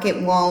the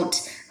market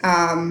won't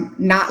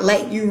not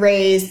let you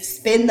raise,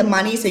 spend the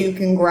money so you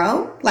can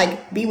grow.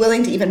 Like, be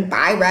willing to even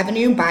buy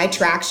revenue, buy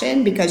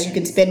traction, because you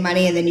can spend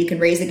money and then you can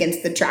raise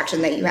against the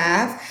traction that you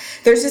have.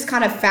 There's this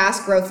kind of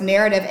fast growth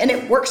narrative, and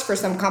it works for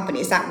some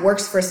companies. That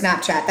works for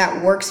Snapchat.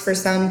 That works for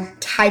some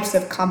types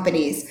of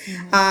companies.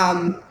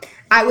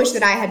 I wish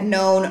that I had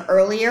known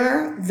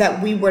earlier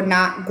that we were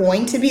not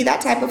going to be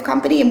that type of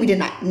company, and we did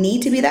not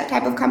need to be that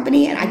type of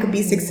company, and I could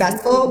be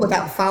successful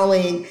without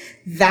following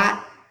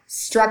that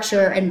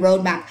structure and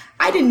roadmap.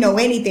 I didn't know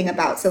anything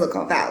about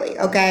Silicon Valley,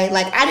 okay?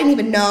 Like, I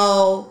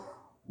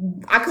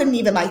couldn't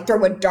even like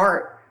throw a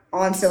dart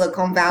on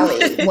Silicon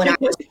Valley when I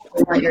was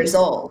 4 years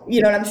old.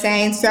 You know what I'm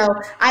saying? So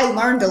I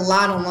learned a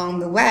lot along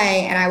the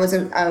way, and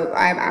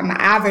I'm an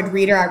avid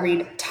reader. I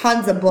read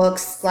tons of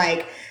books.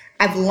 Like,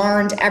 I've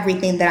learned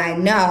everything that I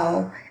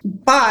know.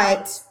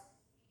 But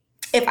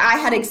if I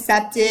had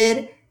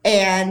accepted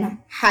and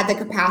had the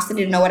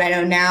capacity to know what I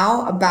know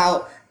now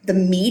about the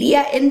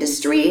media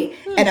industry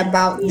and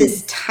about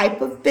this type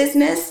of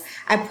business,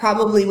 I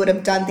probably would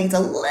have done things a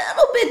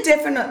little bit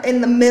different in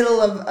the middle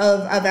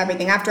of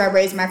everything. After I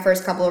raised my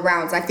first couple of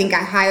rounds, I think I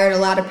hired a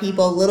lot of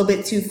people a little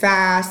bit too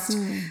fast.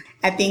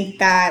 I think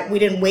that we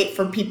didn't wait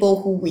for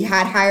people who we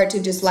had hired to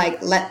just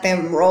like let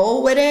them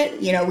roll with it.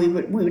 We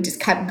would just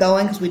kept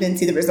going because we didn't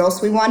see the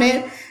results we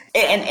wanted.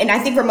 And I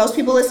think for most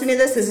people listening to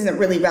this isn't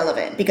really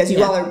relevant, because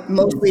you all are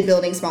mostly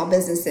building small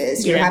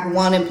businesses. You have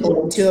 1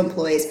 employee, 2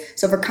 employees.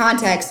 So for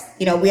context,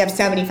 we have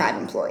 75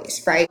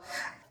 employees, right?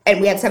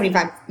 and we had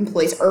 75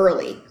 employees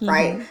early,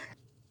 right? Mm-hmm.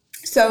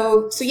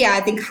 So yeah,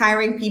 I think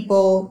hiring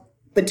people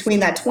between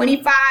that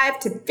 25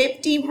 to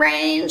 50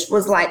 range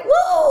was like,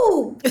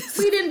 woo,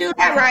 we didn't do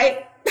that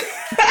right.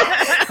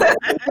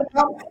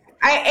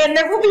 And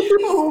there will be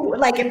people who,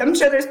 like, I'm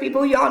sure there's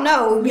people y'all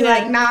know who be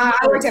like, nah,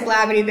 I worked at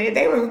Blavity.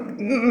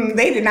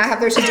 They did not have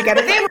their shit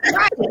together. They were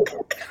right.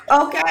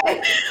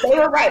 Okay. They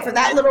were right. For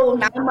that little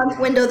 9-month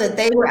window that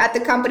they were at the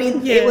company,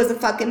 it was a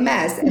fucking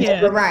mess. And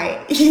they were right.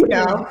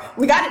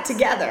 We got it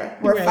together.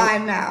 We're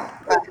fine now.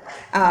 But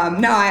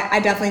no, I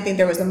definitely think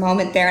there was a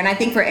moment there. And I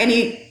think for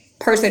any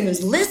person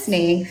who's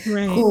listening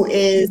who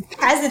is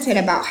hesitant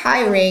about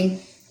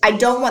hiring, I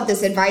don't want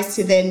this advice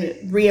to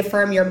then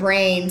reaffirm your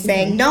brain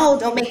saying, no,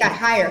 don't make that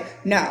hire.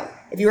 No.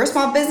 If you're a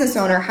small business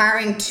owner,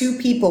 hiring 2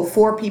 people,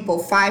 4 people,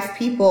 5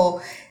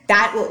 people,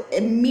 that will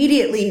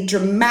immediately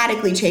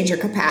dramatically change your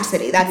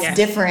capacity. That's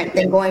different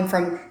than going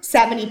from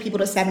 70 people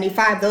to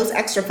 75. Those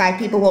extra 5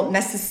 people won't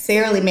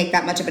necessarily make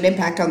that much of an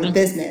impact on the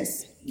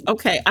business.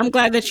 Okay. I'm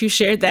glad that you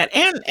shared that.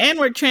 And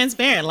we're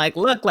transparent. Like,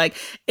 look, like,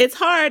 it's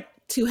hard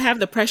to have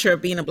the pressure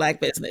of being a Black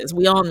business.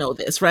 We all know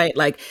this, right?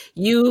 Like,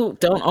 you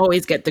don't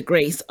always get the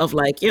grace of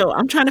like, yo,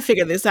 I'm trying to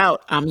figure this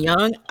out. I'm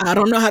young. I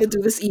don't know how to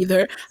do this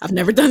either. I've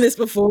never done this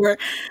before.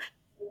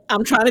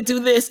 I'm trying to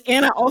do this.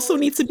 And I also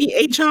need to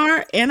be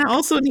HR. And I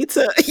also need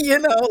to,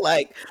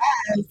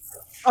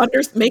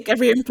 make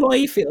every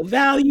employee feel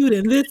valued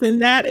and this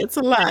and that. It's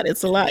a lot.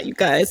 It's a lot, you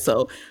guys.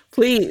 So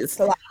please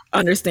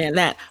understand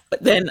that.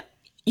 But then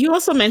you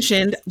also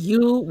mentioned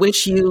you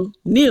wish you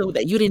knew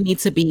that you didn't need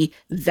to be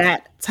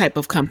that type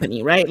of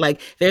company, right? Like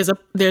there's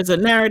a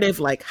narrative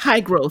like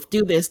high growth,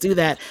 do this, do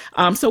that.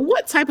 So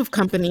what type of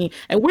company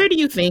and where do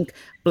you think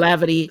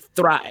Blavity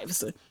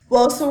thrives?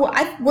 Well,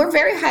 we're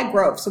very high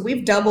growth. So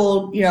we've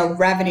doubled,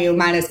 revenue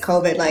minus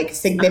COVID, like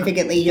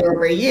significantly year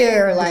over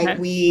year. Like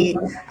we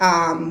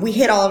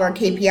hit all of our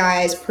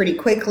KPIs pretty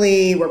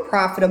quickly. We're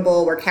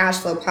profitable. We're cash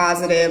flow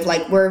positive.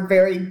 Like we're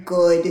very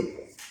good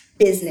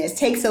business.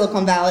 Take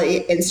Silicon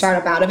Valley and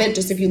startup out of it.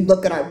 Just if you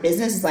look at our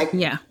business, it's like,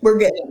 we're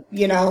good,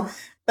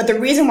 But the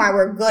reason why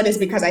we're good is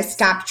because I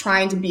stopped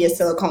trying to be a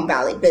Silicon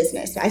Valley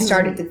business. I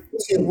started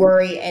to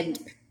worry and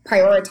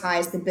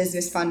prioritize the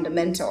business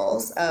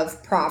fundamentals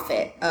of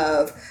profit,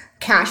 of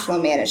cash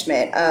flow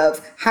management,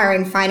 of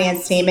hiring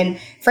finance team. And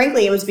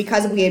frankly, it was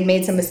because we had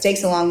made some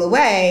mistakes along the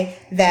way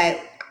that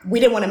we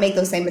didn't want to make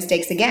those same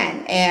mistakes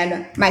again.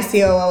 And my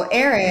COO,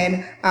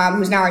 Aaron,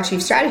 who's now our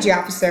chief strategy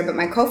officer, but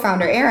my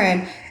co-founder,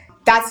 Aaron,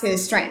 that's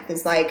his strength,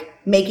 is like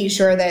making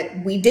sure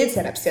that we did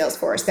set up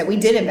Salesforce, that we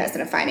did invest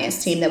in a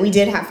finance team, that we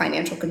did have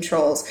financial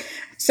controls.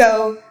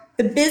 So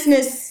the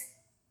business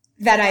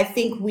that I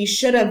think we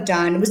should have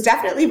done was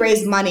definitely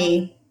raise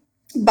money,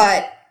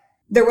 but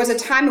there was a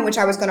time in which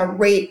I was going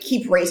to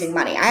keep raising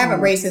money. I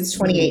haven't raised since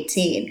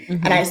 2018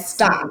 and I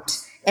stopped.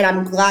 And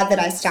I'm glad that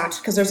I stopped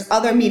because there's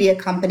other media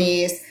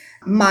companies,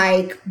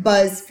 Mike,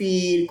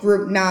 BuzzFeed,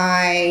 Group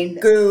 9,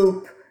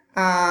 Goop.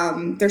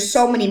 There's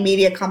so many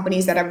media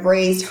companies that have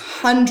raised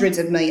hundreds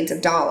of millions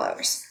of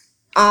dollars.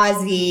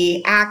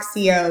 Ozzy,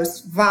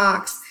 Axios,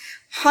 Vox,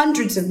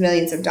 hundreds of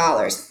millions of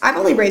dollars. I've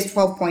only raised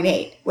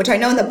 12.8, which I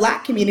know in the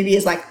Black community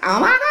is like, oh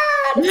my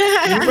God,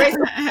 you raised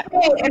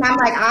 12.8. And I'm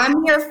like,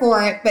 I'm here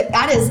for it. But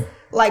that is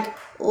like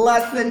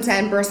less than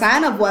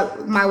 10% of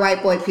what my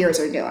white boy peers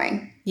are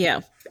doing.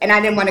 Yeah. And I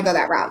didn't want to go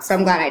that route. So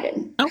I'm glad I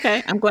didn't.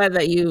 Okay. I'm glad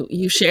that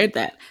you shared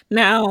that.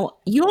 Now,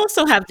 you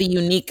also have the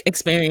unique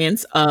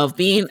experience of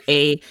being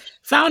a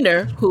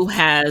founder who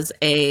has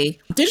a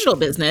digital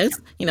business,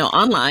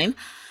 online,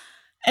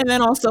 and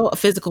then also a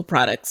physical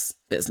products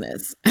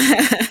business.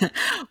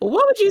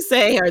 What would you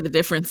say are the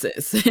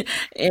differences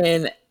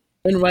in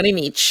running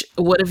each?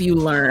 What have you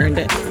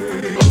learned?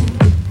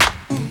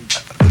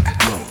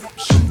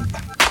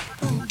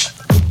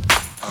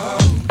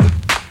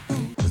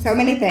 So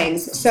many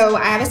things. So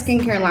I have a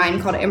skincare line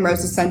called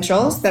Emerose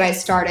Essentials that I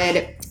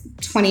started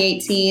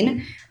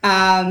 2018.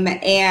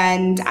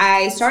 And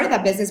I started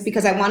that business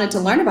because I wanted to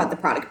learn about the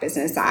product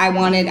business. I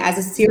wanted, as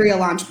a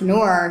serial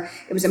entrepreneur,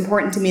 it was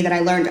important to me that I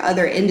learned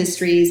other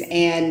industries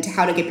and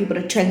how to get people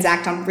to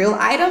transact on real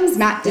items,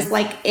 not just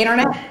like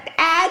internet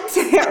ads,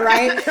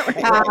 right?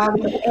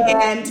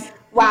 And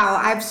wow,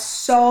 I have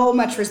so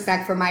much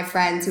respect for my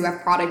friends who have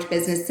product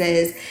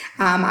businesses.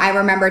 I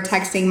remember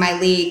texting my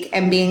leak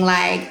and being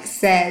like,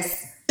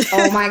 sis,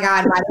 oh my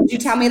God, why did you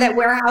tell me that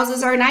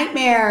warehouses are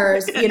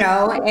nightmares,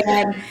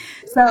 And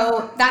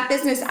so that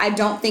business, I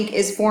don't think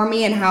is for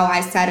me and how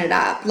I set it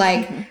up.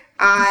 Like,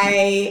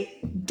 I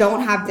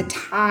don't have the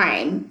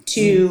time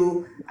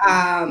to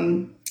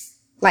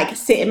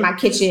sit in my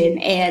kitchen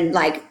and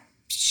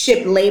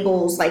ship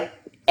labels,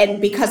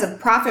 and because of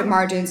profit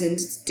margins and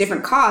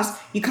different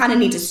costs, you kind of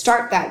need to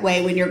start that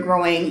way when you're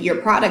growing your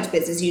product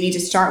business. You need to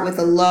start with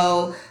a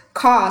low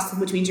cost,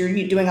 which means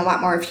you're doing a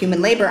lot more of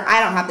human labor. I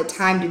don't have the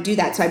time to do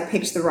that. So I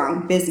picked the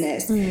wrong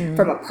business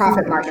from a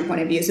profit margin point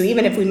of view. So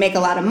even if we make a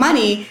lot of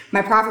money,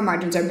 my profit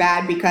margins are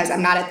bad because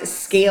I'm not at the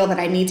scale that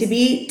I need to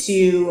be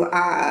to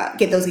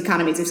get those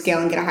economies of scale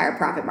and get a higher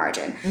profit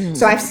margin.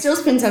 So I've still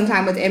spent some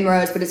time with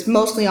Inroads, but it's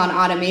mostly on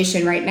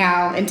automation right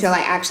now until I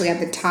actually have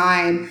the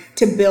time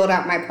to build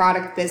out my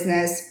product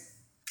business.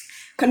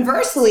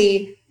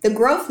 Conversely, the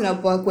Growth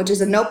Notebook, which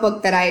is a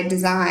notebook that I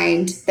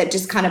designed that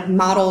just kind of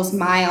models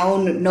my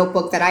own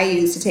notebook that I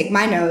use to take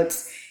my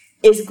notes,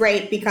 is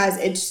great because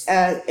it's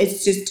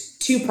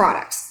just 2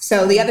 products.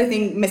 So the other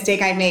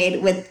mistake I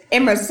made with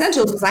Emerald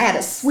Essentials was I had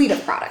a suite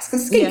of products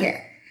because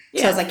skincare.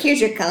 So I was like, here's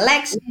your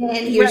collection,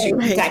 here's your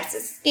types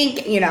of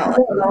skincare,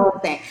 the whole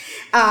thing.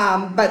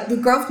 But the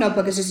Growth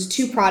Notebook is just a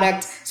 2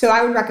 product. So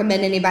I would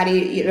recommend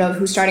anybody,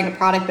 who's starting a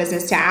product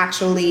business to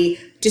actually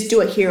just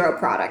do a hero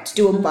product,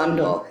 do a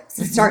bundle,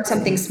 start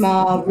something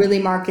small, really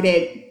market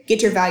it,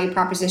 get your value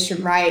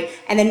proposition right,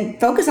 and then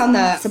focus on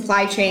the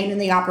supply chain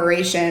and the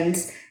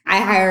operations. I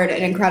hired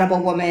an incredible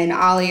woman,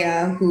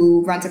 Alia,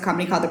 who runs a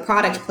company called The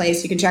Product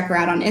Place. You can check her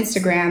out on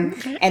Instagram.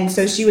 Okay. And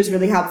so she was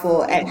really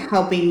helpful at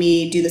helping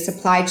me do the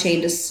supply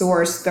chain to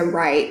source the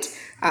right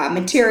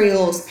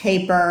materials,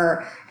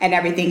 paper, and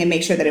everything and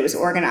make sure that it was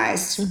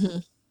organized.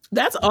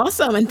 That's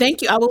awesome. And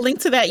thank you. I will link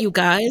to that, you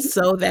guys,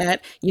 so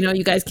that,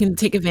 you guys can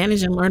take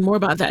advantage and learn more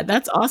about that.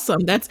 That's awesome.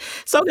 That's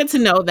so good to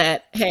know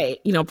that, hey,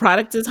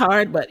 product is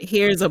hard, but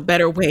here's a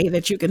better way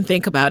that you can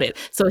think about it.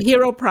 So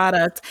hero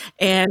product.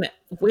 And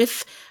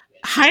with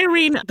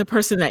hiring the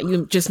person that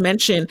you just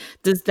mentioned,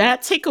 does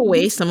that take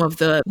away some of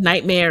the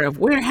nightmare of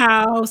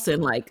warehouse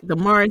and like the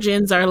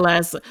margins are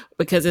less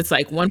because it's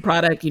like one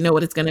product, you know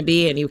what it's going to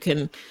be, and you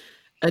can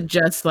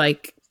adjust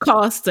like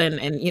costs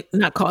and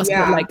not costs,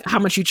 but like how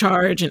much you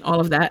charge and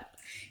all of that?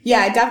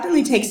 Yeah, it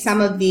definitely takes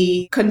some of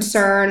the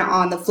concern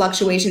on the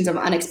fluctuations of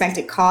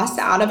unexpected costs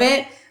out of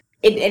it.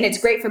 And it's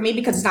great for me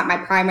because it's not my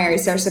primary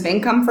source of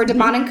income for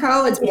DeBaun &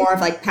 Co. It's more of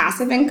like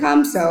passive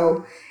income.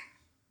 So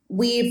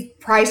we've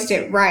priced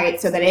it right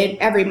so that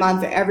every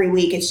month, every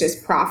week, it's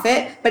just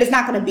profit. But it's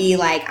not going to be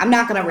like, I'm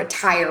not going to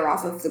retire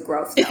off of the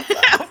Growth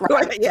Notebook.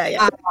 Right?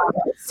 Yeah.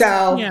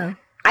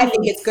 I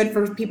think it's good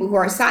for people who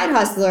are side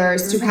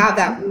hustlers to have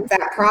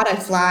that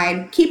product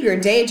line, keep your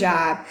day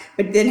job,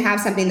 but then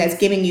have something that's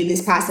giving you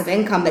this passive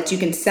income that you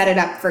can set it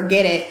up,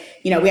 forget it.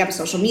 We have a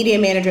social media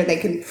manager that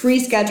can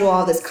pre-schedule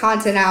all this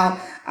content out.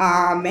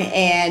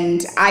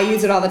 And I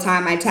use it all the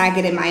time. I tag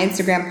it in my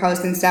Instagram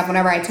posts and stuff.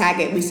 Whenever I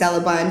tag it, we sell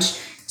a bunch.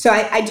 So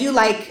I do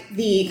like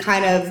the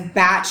kind of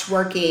batch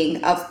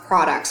working of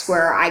products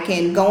where I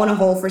can go in a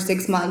hole for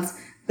 6 months,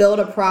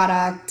 build a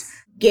product,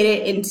 get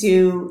it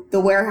into the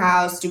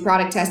warehouse, do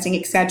product testing,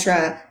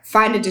 etc.,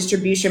 find a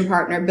distribution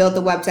partner, build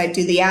the website,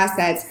 do the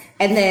assets,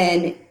 and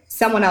then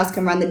someone else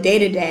can run the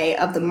day-to-day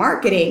of the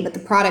marketing, but the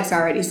product's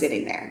already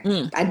sitting there.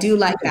 I do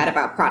like that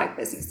about product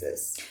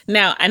businesses.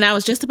 Now, and I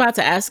was just about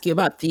to ask you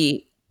about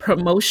the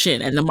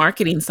promotion and the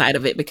marketing side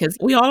of it, because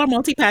we all are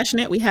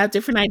multi-passionate. We have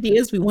different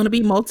ideas. We want to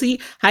be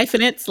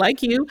multi-hyphenates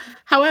like you.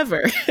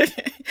 However,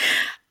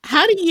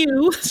 how do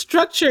you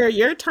structure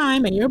your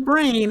time and your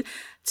brain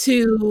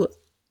to,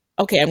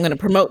 okay, I'm going to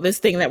promote this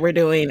thing that we're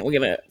doing. We're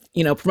going to,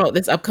 promote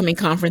this upcoming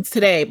conference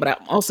today, but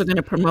I'm also going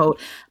to promote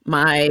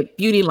my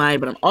beauty line,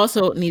 but I'm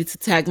also need to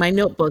tag my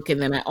notebook. And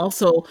then I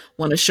also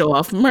want to show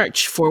off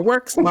merch for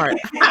Work Smart.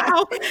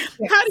 How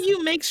do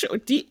you make sure,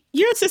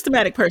 you're a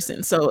systematic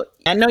person, so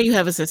I know you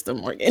have a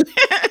system, Morgan.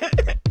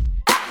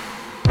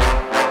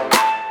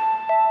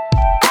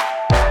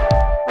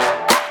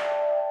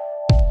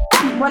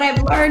 What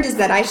I've learned is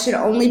that I should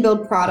only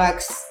build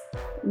products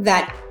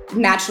that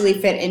naturally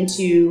fit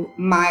into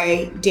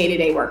my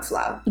day-to-day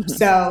workflow.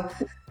 So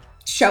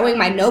showing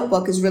my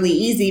notebook is really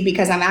easy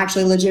because I'm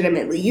actually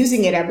legitimately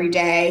using it every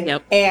day.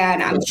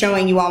 And I'm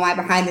showing you all my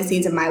behind the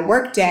scenes of my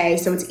work day.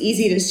 So it's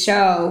easy to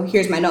show,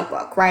 here's my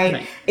notebook,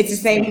 right? It's the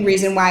same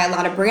reason why a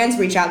lot of brands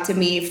reach out to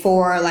me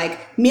for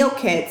like meal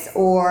kits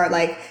or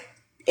like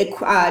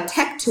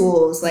tech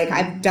tools. Like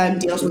I've done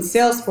deals with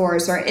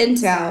Salesforce or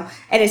Intel,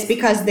 and it's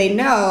because they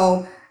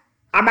know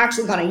I'm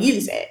actually going to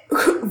use it,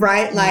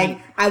 right? Like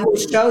I will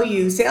show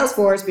you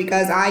Salesforce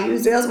because I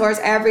use Salesforce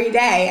every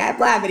day at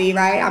Blavity,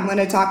 right? I'm going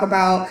to talk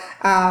about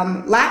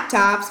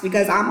laptops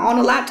because I'm on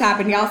a laptop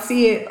and y'all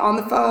see it on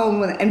the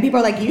phone. And people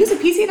are like, you use a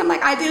PC? And I'm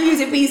like, I do use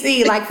a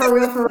PC. Like for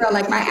real.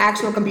 Like my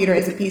actual computer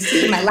is a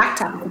PC. My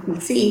laptop is a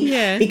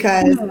PC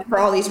because for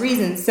all these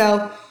reasons.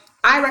 So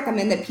I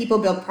recommend that people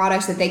build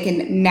products that they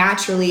can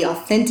naturally,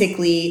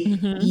 authentically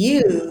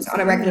use on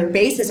a regular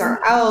basis,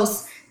 or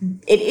else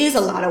it is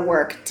a lot of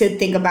work to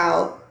think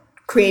about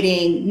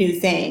creating new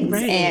things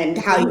and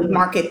how you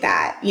market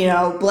that.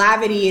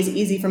 Blavity is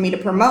easy for me to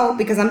promote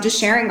because I'm just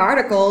sharing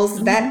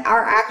articles that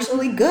are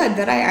actually good,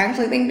 that I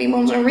actually think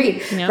people should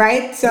read,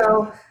 right?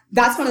 So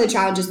that's one of the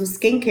challenges with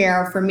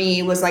skincare for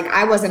me was like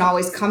I wasn't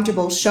always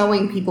comfortable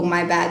showing people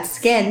my bad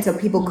skin, so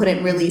people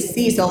couldn't really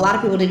see. So a lot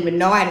of people didn't even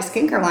know I had a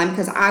skincare line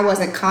because I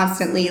wasn't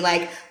constantly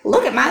like,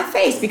 look at my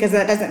face, because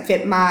that doesn't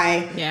fit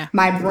my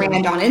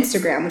brand on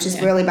Instagram, which is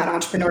really about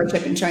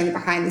entrepreneurship and showing the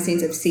behind the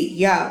scenes of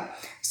CEO.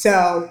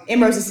 So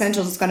Imrose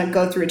Essentials is going to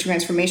go through a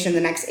transformation in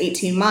the next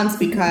 18 months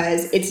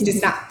because it's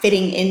just not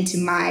fitting into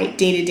my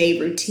day-to-day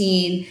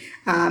routine.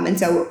 And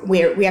so we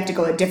have to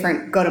go a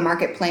different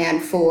go-to-market plan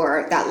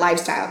for that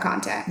lifestyle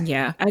content.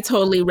 Yeah, I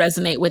totally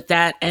resonate with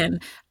that.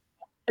 And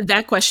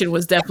that question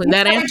was definitely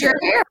that answer.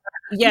 Your hair.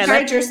 Yeah, you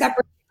started your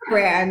separate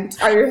brand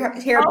or your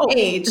hair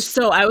page.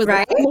 So I was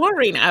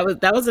exploring.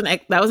 That was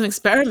an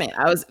experiment.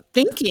 I was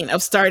thinking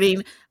of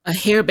starting a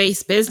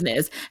hair-based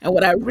business, and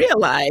what I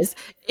realized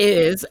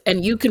is,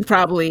 and you can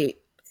probably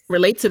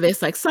relate to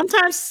this, like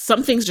sometimes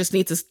some things just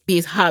need to be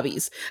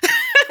hobbies.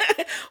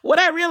 What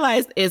I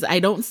realized is I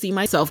don't see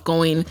myself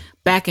going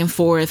back and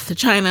forth to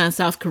China and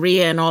South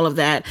Korea and all of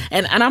that.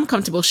 And I'm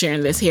comfortable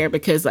sharing this here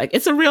because like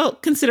it's a real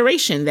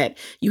consideration that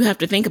you have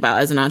to think about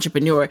as an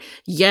entrepreneur.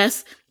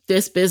 Yes,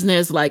 this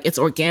business, like it's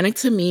organic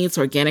to me, it's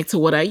organic to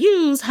what I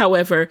use.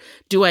 However,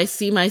 do I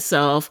see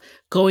myself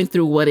going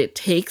through what it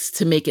takes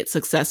to make it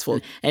successful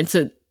and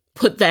to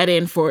put that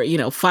in for,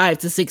 5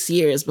 to 6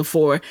 years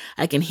before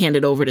I can hand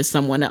it over to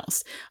someone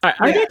else?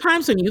 Are there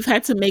times when you've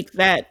had to make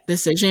that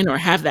decision or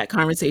have that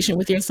conversation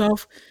with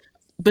yourself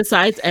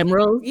besides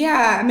Emerald?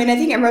 Yeah, I mean, I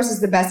think Emerald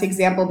is the best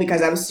example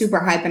because I was super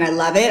hype and I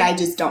love it. I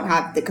just don't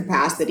have the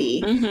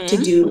capacity to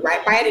do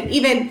right by it. And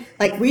even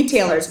like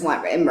retailers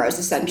want Emerald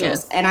Essentials.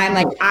 Yes. And I'm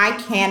like, I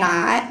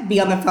cannot be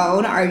on the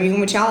phone arguing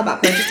with y'all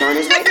about purchase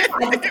orders right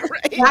now.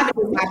 That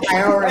is my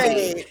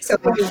priority. Right. So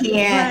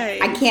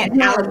I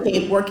can't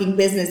allocate working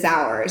business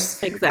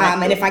hours.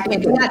 Exactly. And if I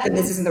can't do that, then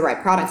this isn't the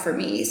right product for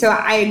me. So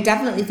I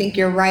definitely think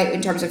you're right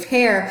in terms of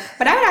hair,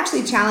 but I would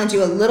actually challenge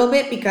you a little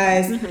bit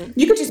because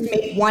you could just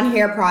make one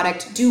hair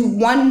product, do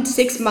 1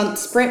 6-month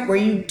sprint where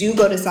you do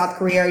go to South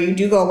Korea or you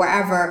do go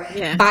wherever,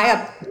 buy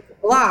a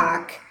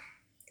block,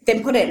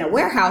 then put it in a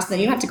warehouse, then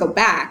you have to go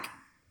back.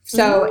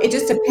 So it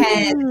just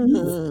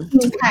depends.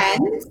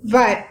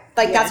 But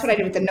like that's what I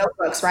did with the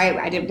notebooks, right?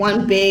 I did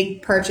one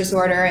big purchase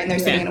order and they're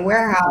sitting in a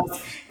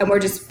warehouse and we're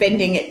just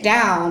spending it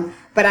down.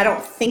 But I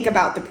don't think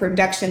about the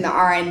production, the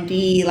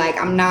R&D.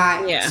 Like I'm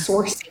not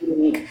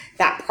sourcing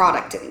that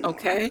product anymore.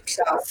 Okay.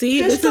 So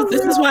see, this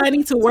is why I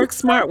need to work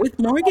smart with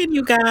Morgan,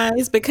 you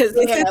guys, because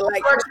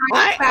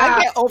I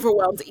get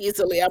overwhelmed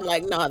easily. I'm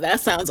like, no,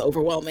 that sounds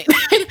overwhelming.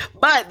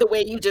 But the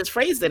way you just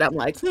phrased it, I'm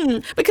like,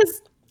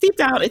 because deep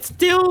down, it's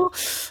still,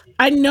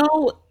 I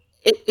know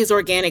it is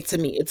organic to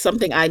me. It's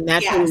something I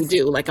naturally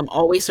do. Like I'm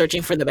always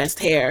searching for the best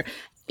hair.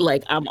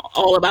 Like I'm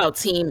all about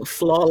team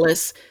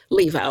flawless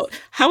leave out.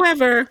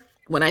 However,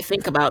 when I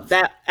think about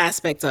that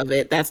aspect of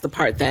it, that's the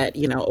part that,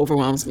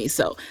 overwhelms me.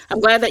 So I'm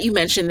glad that you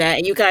mentioned that.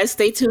 And you guys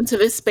stay tuned to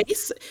this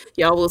space.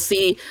 Y'all will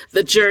see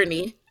the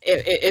journey.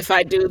 If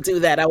I do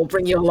that, I will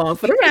bring you along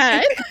for the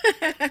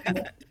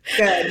ride.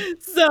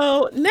 Good.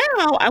 So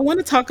now I want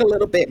to talk a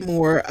little bit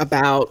more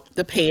about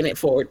the paying it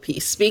forward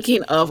piece.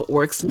 Speaking of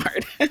Work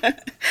Smart.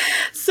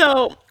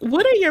 So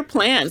what are your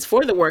plans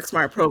for the Work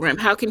Smart program?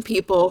 How can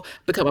people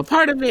become a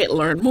part of it,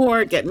 learn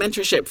more, get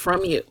mentorship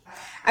from you?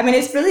 I mean,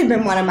 it's really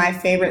been one of my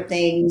favorite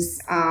things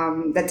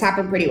that's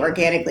happened pretty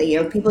organically.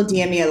 People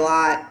DM me a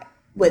lot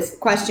with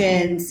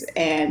questions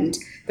and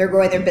they're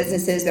growing their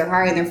businesses, they're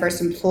hiring their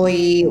first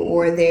employee,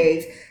 or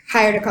they've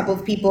hired a couple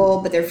of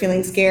people, but they're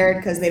feeling scared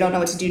because they don't know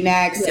what to do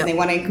next and they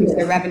want to increase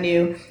their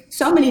revenue.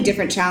 So many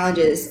different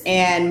challenges.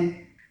 And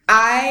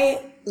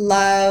I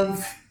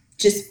love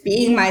just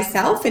being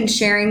myself and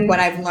sharing what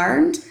I've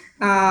learned.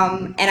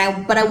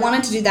 But I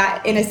wanted to do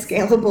that in a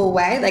scalable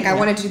way. Like I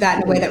wanted to do that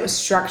in a way that was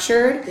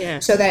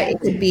structured so that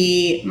it could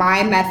be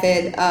my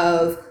method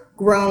of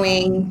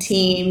growing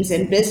teams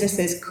and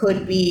businesses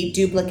could be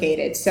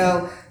duplicated.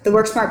 So the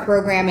Work Smart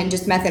program and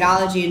just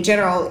methodology in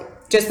general,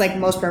 just like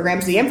most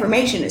programs, the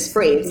information is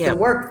free. It's the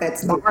work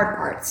that's the hard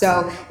part.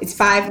 So it's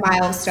 5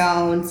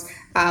 milestones,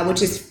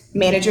 which is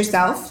manage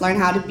yourself, learn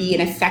how to be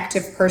an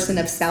effective person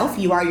of self.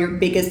 You are your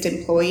biggest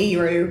employee. You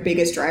are your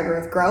biggest driver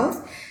of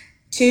growth.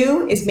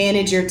 2 is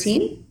manage your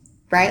team,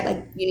 right?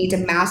 Like you need to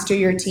master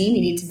your team.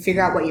 You need to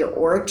figure out what your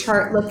org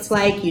chart looks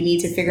like. You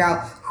need to figure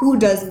out who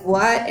does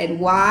what and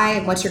why,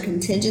 and what's your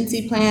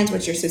contingency plans,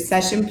 what's your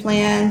succession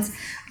plans.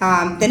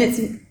 Then it's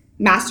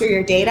master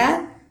your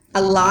data.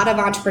 A lot of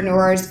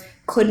entrepreneurs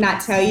could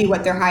not tell you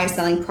what their highest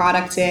selling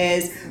product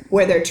is,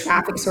 where their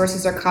traffic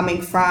sources are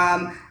coming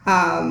from,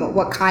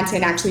 what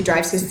content actually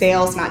drives to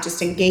sales, not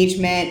just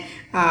engagement,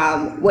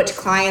 which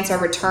clients are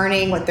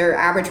returning, what their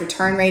average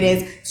return rate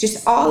is. It's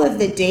just all of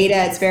the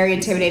data. It's very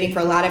intimidating for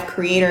a lot of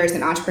creators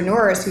and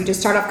entrepreneurs who just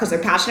start off because they're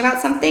passionate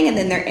about something and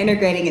then they're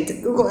integrating into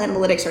Google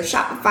Analytics or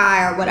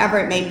Shopify or whatever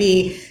it may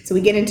be. So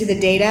we get into the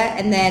data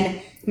and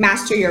then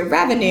master your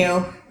revenue,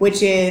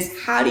 which is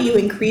how do you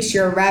increase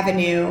your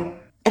revenue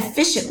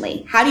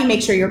efficiently? How do you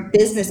make sure your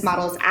business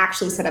model is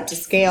actually set up to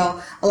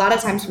scale? A lot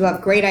of times people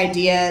have great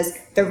ideas,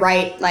 the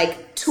right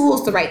like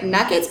tools, the right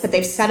nuggets, but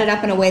they've set it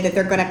up in a way that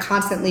they're going to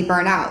constantly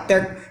burn out.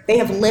 They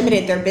have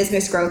limited their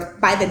business growth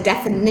by the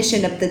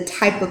definition of the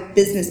type of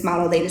business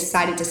model they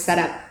decided to set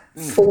up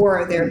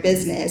for their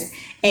business.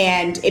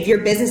 And if your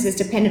business is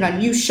dependent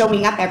on you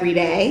showing up every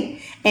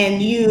day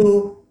and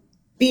you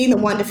being the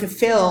one to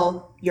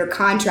fulfill your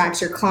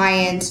contracts, your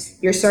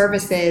clients, your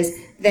services,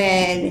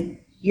 then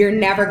you're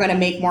never going to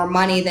make more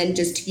money than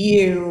just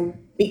you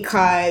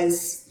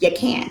because you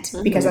can't,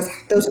 because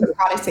those are the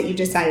products that you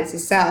decided to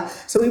sell.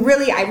 So I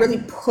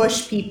really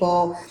push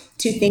people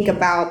to think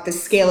about the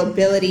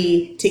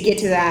scalability to get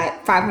to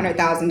that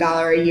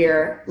 $500,000 a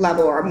year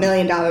level or $1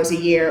 million a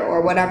year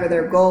or whatever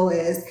their goal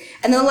is.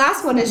 And the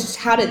last one is just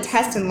how to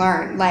test and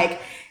learn. Like,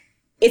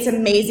 it's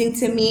amazing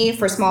to me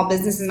for small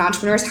businesses and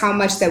entrepreneurs how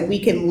much that we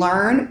can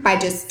learn by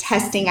just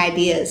testing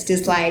ideas.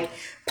 Just like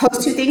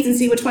post 2 things and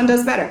see which one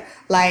does better.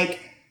 Like,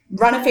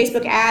 run a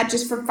Facebook ad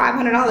just for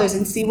 $500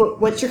 and see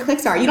what your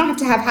clicks are. You don't have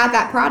to have had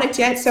that product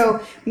yet.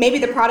 So maybe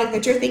the product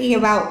that you're thinking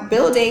about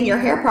building, your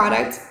hair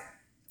product,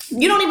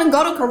 you don't even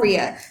go to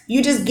Korea.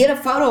 You just get a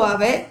photo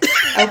of it,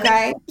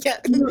 okay? Yeah.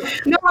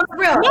 No, I'm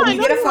real. No, you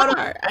get a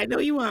photo. I know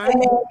you are.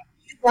 And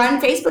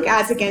run Facebook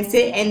ads against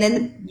it, and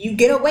then you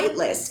get a wait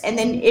list. And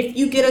then if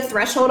you get a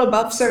threshold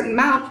above a certain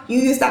amount, you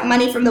use that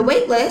money from the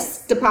wait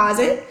list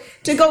deposit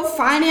to go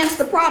finance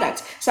the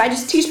product. So I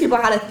just teach people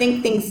how to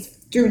think things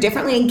through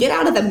differently and get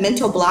out of the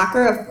mental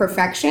blocker of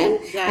perfection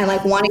and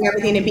like wanting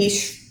everything to be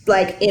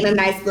like in a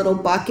nice little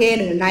bucket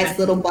and a nice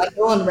little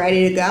bundle and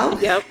ready to go.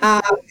 Yep.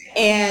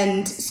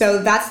 And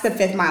so that's the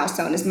 5th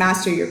milestone is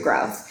master your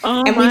growth.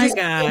 Oh and we my just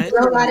God.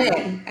 throw that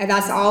in, and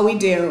that's all we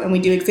do. And we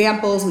do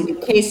examples, we do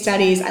case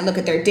studies. I look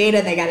at their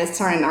data. They got us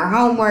turning our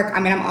homework. I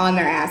mean, I'm on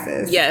their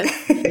asses. Yes.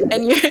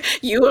 And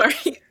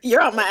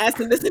you're on my ass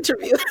in this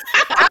interview.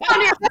 I'm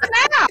on your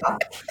ass now.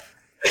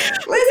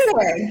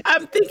 Listen,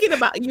 I'm thinking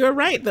about, you're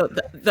right though.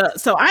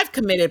 So I've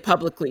committed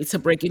publicly to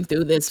breaking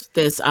through this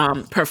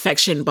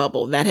perfection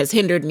bubble that has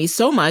hindered me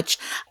so much.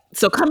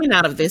 So coming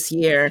out of this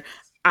year,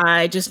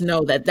 I just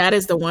know that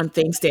is the one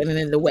thing standing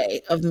in the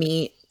way of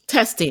me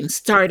testing,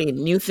 starting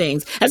new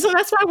things. And so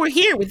that's why we're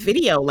here with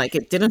video. Like,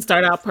 it didn't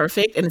start out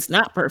perfect and it's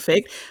not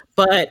perfect,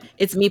 but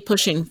it's me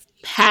pushing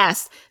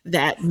past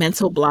that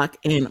mental block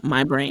in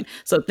my brain.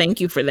 So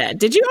thank you for that.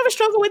 Did you ever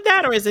struggle with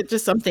that, or is it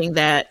just something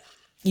that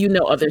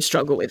others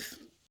struggle with?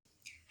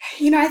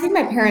 I think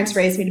my parents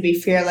raised me to be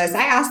fearless.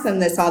 I ask them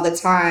this all the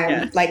time.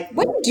 Yeah. Like,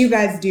 what did you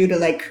guys do to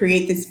like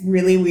create this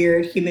really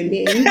weird human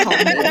being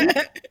called me?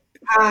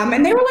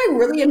 And they were like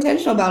really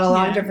intentional about a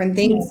lot of different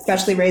things,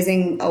 especially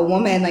raising a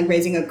woman, like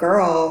raising a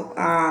girl.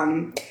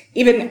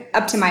 Even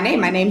up to my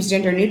name's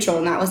gender neutral,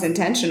 and that was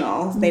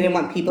intentional. They didn't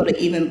want people to,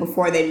 even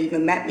before they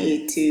even met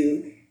me,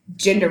 to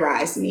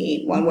genderize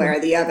me one way or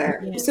the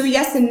other. Yeah. So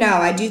yes and no.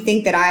 I do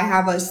think that I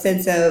have a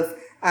sense of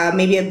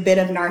maybe a bit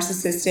of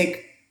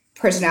narcissistic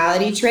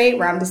personality trait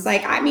where I'm just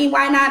like, I mean,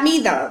 why not me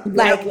though?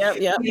 Like,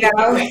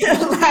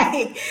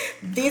 like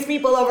these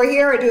people over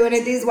here are doing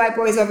it. These white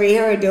boys over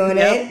here are doing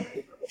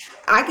it.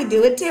 I could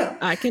do it too.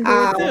 I can do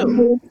it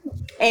too.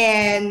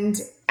 And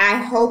I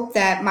hope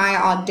that my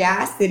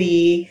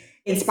audacity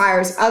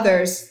inspires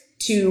others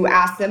to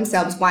ask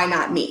themselves, why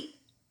not me?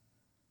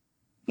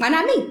 Why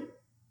not me?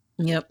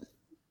 Yep.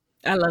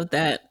 I love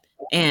that.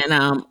 And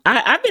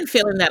I've been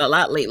feeling that a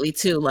lot lately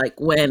too. Like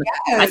when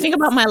I think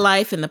about my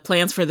life and the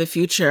plans for the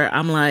future,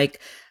 I'm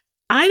like,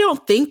 I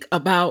don't think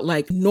about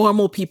like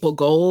normal people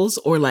goals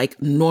or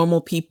like normal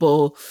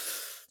people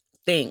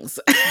things.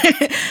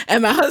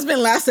 And my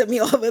husband laughs at me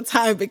all the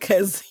time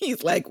because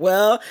he's like,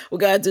 well, we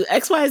got to do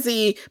X, Y,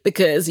 Z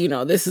because,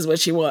 this is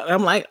what you want.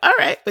 I'm like, all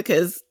right,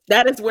 because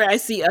that is where I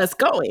see us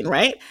going.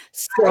 Right.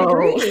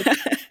 So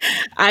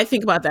I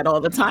think about that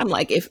all the time.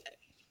 Like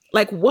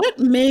what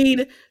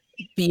made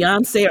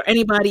Beyonce or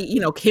anybody,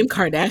 Kim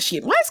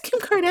Kardashian. Why is Kim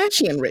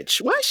Kardashian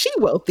rich? Why is she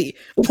wealthy?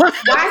 Why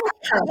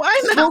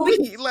not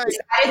we? Like,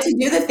 decided to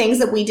do the things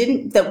that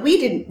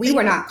we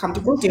were not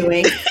comfortable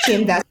doing. She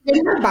invested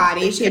in her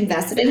body. She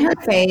invested in her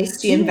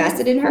face. She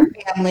invested in her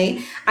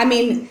family. I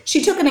mean,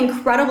 she took an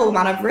incredible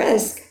amount of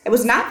risk. It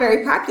was not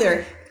very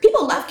popular.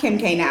 People love Kim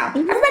K now.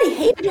 Everybody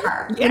hated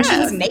her when she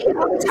was naked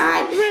all the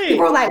time. Right.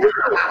 People were like,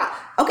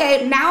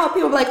 okay, now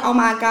people are like, oh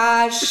my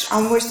gosh,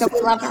 we're so we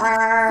love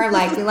her.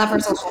 Like, we love her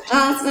social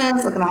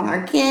justice. Look at all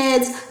her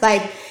kids.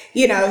 Like,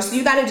 so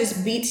you got to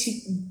just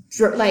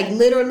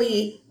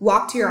literally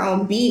walk to your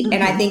own beat.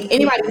 And I think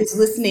anybody who's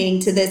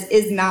listening to this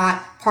is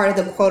not part of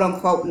the quote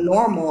unquote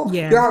normal.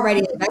 Yeah. You're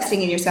already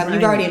investing in yourself. Right.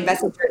 You've already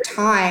invested your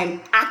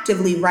time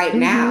actively right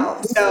now.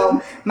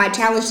 So my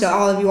challenge to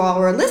all of you all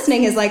who are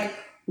listening is like,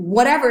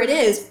 whatever it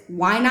is,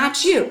 why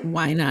not you?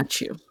 Why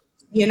not you?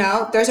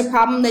 There's a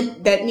problem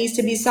that needs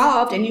to be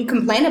solved and you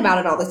complain about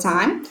it all the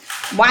time.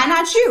 Why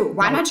not you?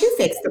 Why not you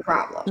fix the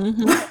problem?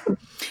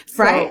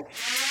 Mm-hmm. Right?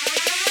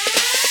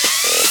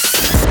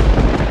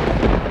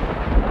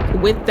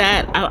 with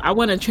that, I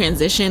want to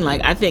transition.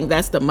 Like, I think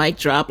that's the mic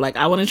drop. Like,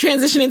 I want to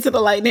transition into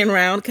the lightning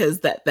round because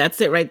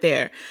that's it right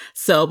there.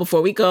 So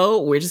before we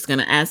go, we're just going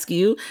to ask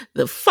you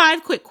the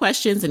 5 quick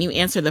questions and you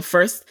answer the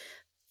first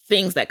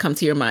things that come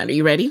to your mind. Are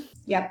you ready?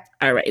 Yep.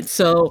 All right.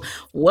 So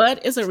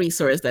what is a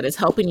resource that is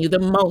helping you the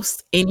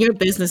most in your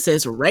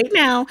businesses right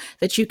now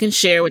that you can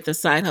share with the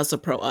Side Hustle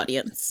Pro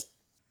audience?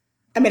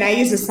 I mean, I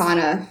use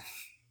Asana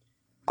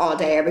all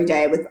day, every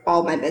day with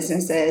all my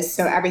businesses.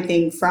 So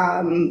everything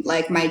from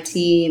like my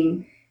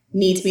team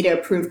needs me to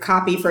approve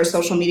copy for a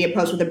social media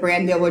post with a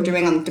brand deal we're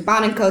doing on the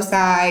DeBaun & Co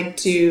side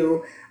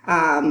to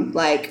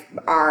like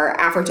our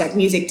Afrotech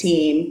music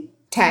team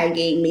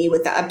tagging me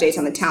with the updates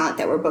on the talent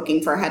that we're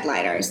booking for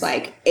headliners.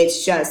 Like,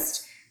 it's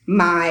just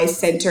my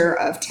center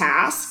of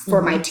tasks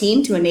for my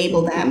team to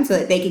enable them so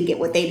that they can get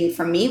what they need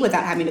from me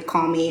without having to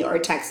call me or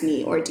text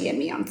me or DM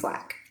me on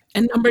Slack.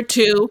 And number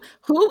 2,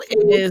 who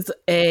is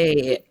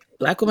a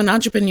Black woman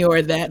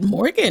entrepreneur that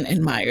Morgan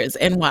admires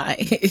and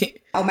why?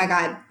 Oh my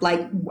God.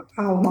 Like,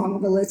 how long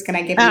of a list can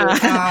I give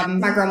you?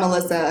 My girl,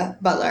 Melissa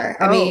Butler.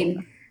 I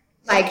mean,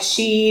 like,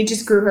 she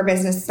just grew her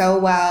business so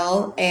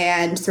well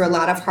and through a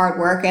lot of hard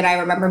work. And I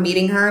remember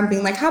meeting her and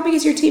being like, how big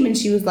is your team? And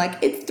she was like,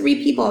 it's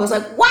 3 people. I was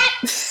like,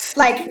 what?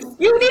 Like,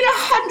 you need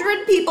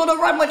 100 people to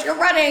run what you're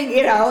running,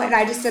 you know? And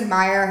I just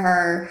admire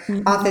her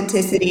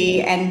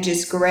authenticity and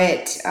just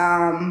grit.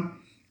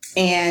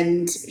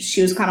 And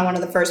she was kind of one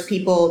of the first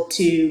people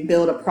to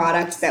build a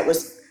product that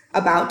was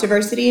about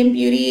diversity and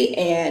beauty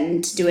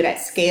and do it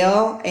at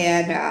scale.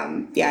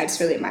 And I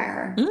just really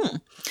admire her.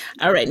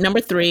 All right.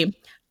 Number 3,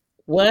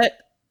 what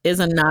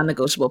is a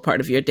non-negotiable part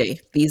of your day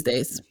these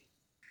days?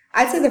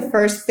 I'd say the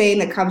first thing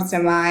that comes to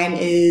mind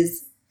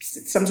is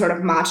some sort of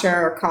matcha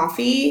or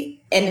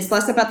coffee. And it's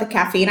less about the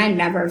caffeine. I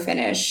never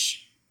finish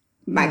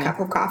my cup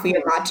of coffee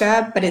or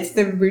matcha, but it's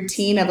the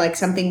routine of like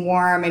something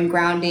warm and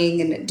grounding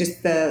and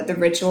just the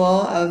ritual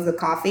of the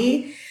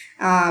coffee.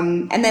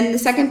 And then the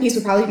second piece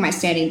would probably be my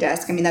standing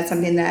desk. I mean, that's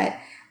something that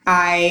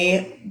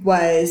I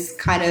was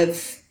kind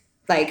of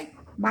like,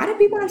 why do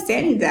people have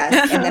standing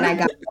desks? And then I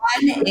got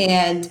one,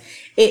 and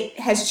it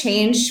has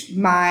changed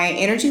my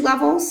energy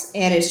levels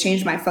and it's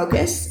changed my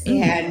focus.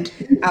 And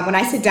when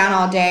I sit down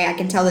all day, I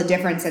can tell the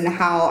difference in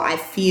how I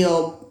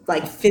feel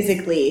like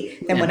physically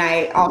than when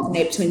I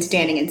alternate between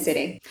standing and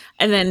sitting.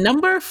 And then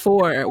number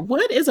 4,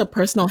 what is a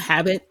personal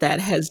habit that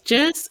has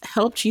just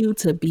helped you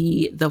to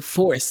be the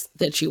force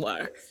that you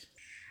are?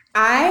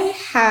 I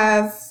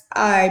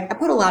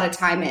put a lot of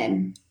time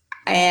in,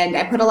 and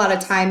I put a lot of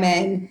time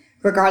in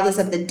regardless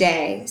of the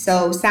day.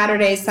 So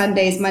Saturdays,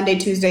 Sundays, Monday,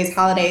 Tuesdays,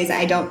 holidays,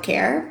 I don't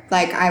care.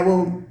 Like, I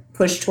will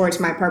push towards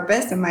my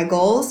purpose and my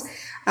goals.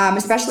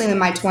 Especially in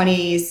my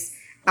 20s,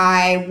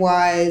 I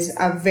was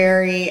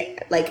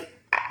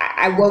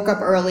I woke up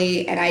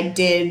early and I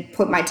did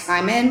put my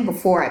time in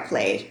before I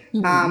played.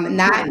 And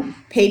that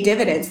paid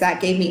dividends.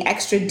 That gave me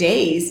extra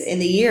days in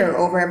the year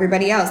over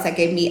everybody else. That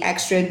gave me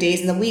extra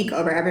days in the week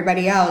over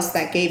everybody else.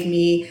 That gave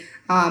me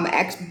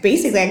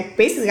basically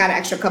got an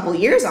extra couple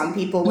years on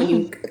people. When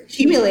you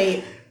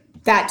accumulate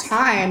that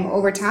time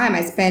over time,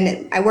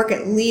 I work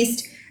at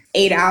least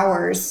 8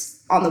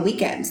 hours on the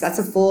weekends. That's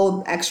a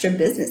full extra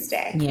business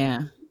day.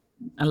 Yeah,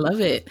 I love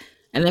it.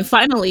 And then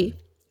finally,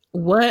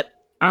 what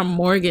are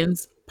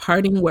Morgan's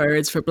parting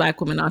words for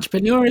Black women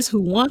entrepreneurs who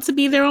want to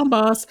be their own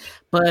boss,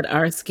 but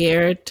are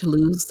scared to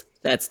lose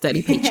that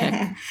steady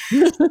paycheck?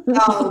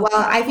 Oh,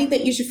 well, I think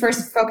that you should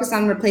first focus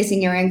on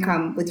replacing your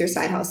income with your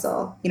side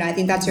hustle. You know, I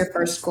think that's your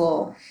first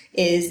goal,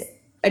 is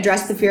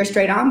address the fear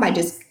straight on by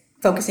just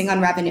focusing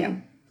on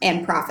revenue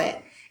and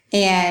profit.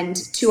 And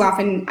too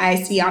often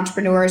I see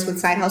entrepreneurs with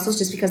side hustles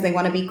just because they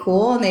want to be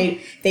cool and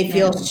they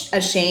feel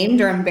ashamed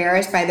or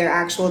embarrassed by their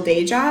actual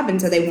day job. And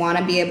so they want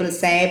to be able to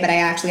say, but I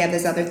actually have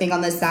this other thing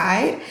on the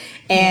side.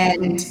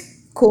 And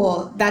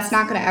cool, that's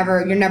not going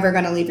to you're never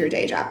going to leave your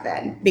day job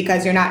then,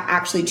 because you're not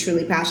actually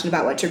truly passionate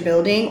about what you're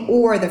building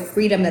or the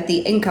freedom that the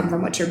income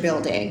from what you're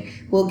building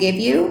will give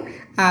you.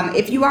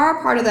 If you are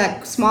a part of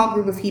that small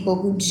group of people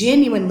who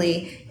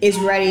genuinely is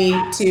ready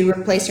to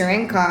replace your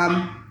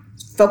income,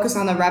 focus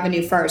on the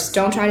revenue first.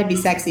 Don't try to be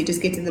sexy.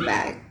 Just get to the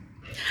bag.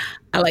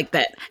 I like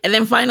that. And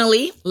then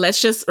finally,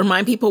 let's just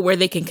remind people where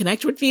they can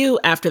connect with you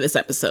after this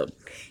episode.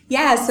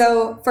 Yeah.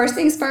 So first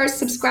things first,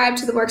 subscribe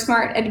to the Work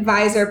Smart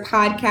Advisor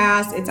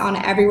podcast. It's on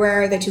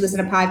everywhere that you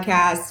listen to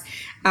podcasts.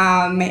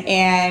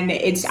 And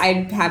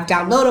I have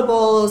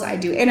downloadables. I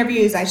do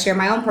interviews. I share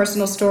my own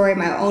personal story,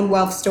 my own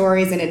wealth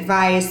stories and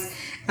advice.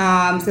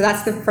 So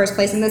that's the first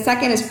place. And the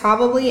second is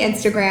probably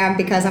Instagram,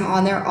 because I'm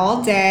on there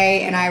all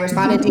day and I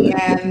respond to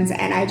DMs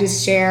and I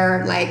just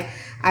share, like,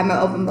 I'm an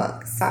open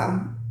book. So.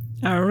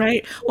 All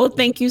right. Well,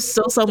 thank you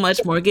so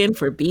much, Morgan,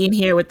 for being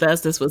here with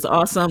us. This was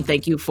awesome.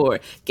 Thank you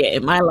for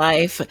getting my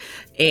life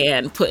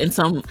and putting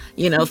some,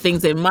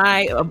 things a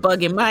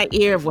bug in my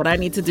ear of what I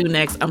need to do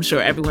next. I'm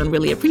sure everyone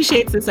really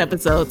appreciates this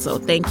episode. So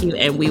thank you.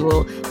 And we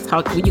will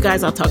talk with you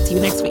guys. I'll talk to you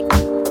next week.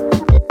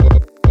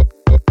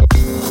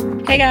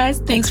 Hey guys,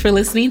 thanks for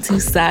listening to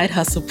Side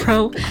Hustle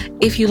Pro.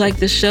 If you like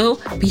the show,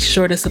 be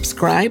sure to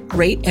subscribe,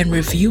 rate, and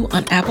review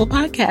on Apple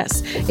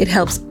Podcasts. It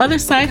helps other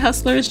side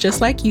hustlers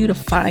just like you to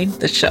find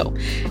the show.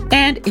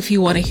 And if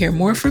you want to hear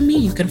more from me,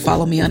 you can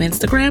follow me on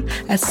Instagram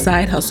at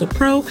Side Hustle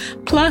Pro.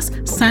 Plus,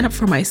 sign up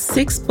for my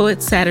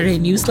 6-bullet Saturday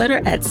newsletter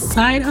at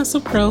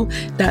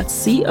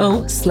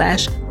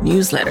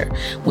sidehustlepro.co/newsletter.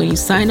 When you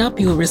sign up,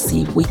 you will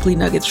receive weekly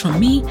nuggets from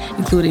me,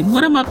 including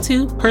what I'm up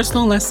to,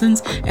 personal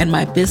lessons, and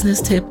my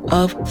business tip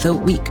of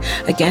the week.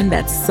 Again,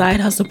 that's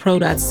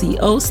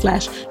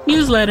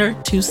sidehustlepro.co/newsletter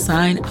to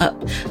sign up.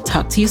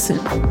 Talk to you soon.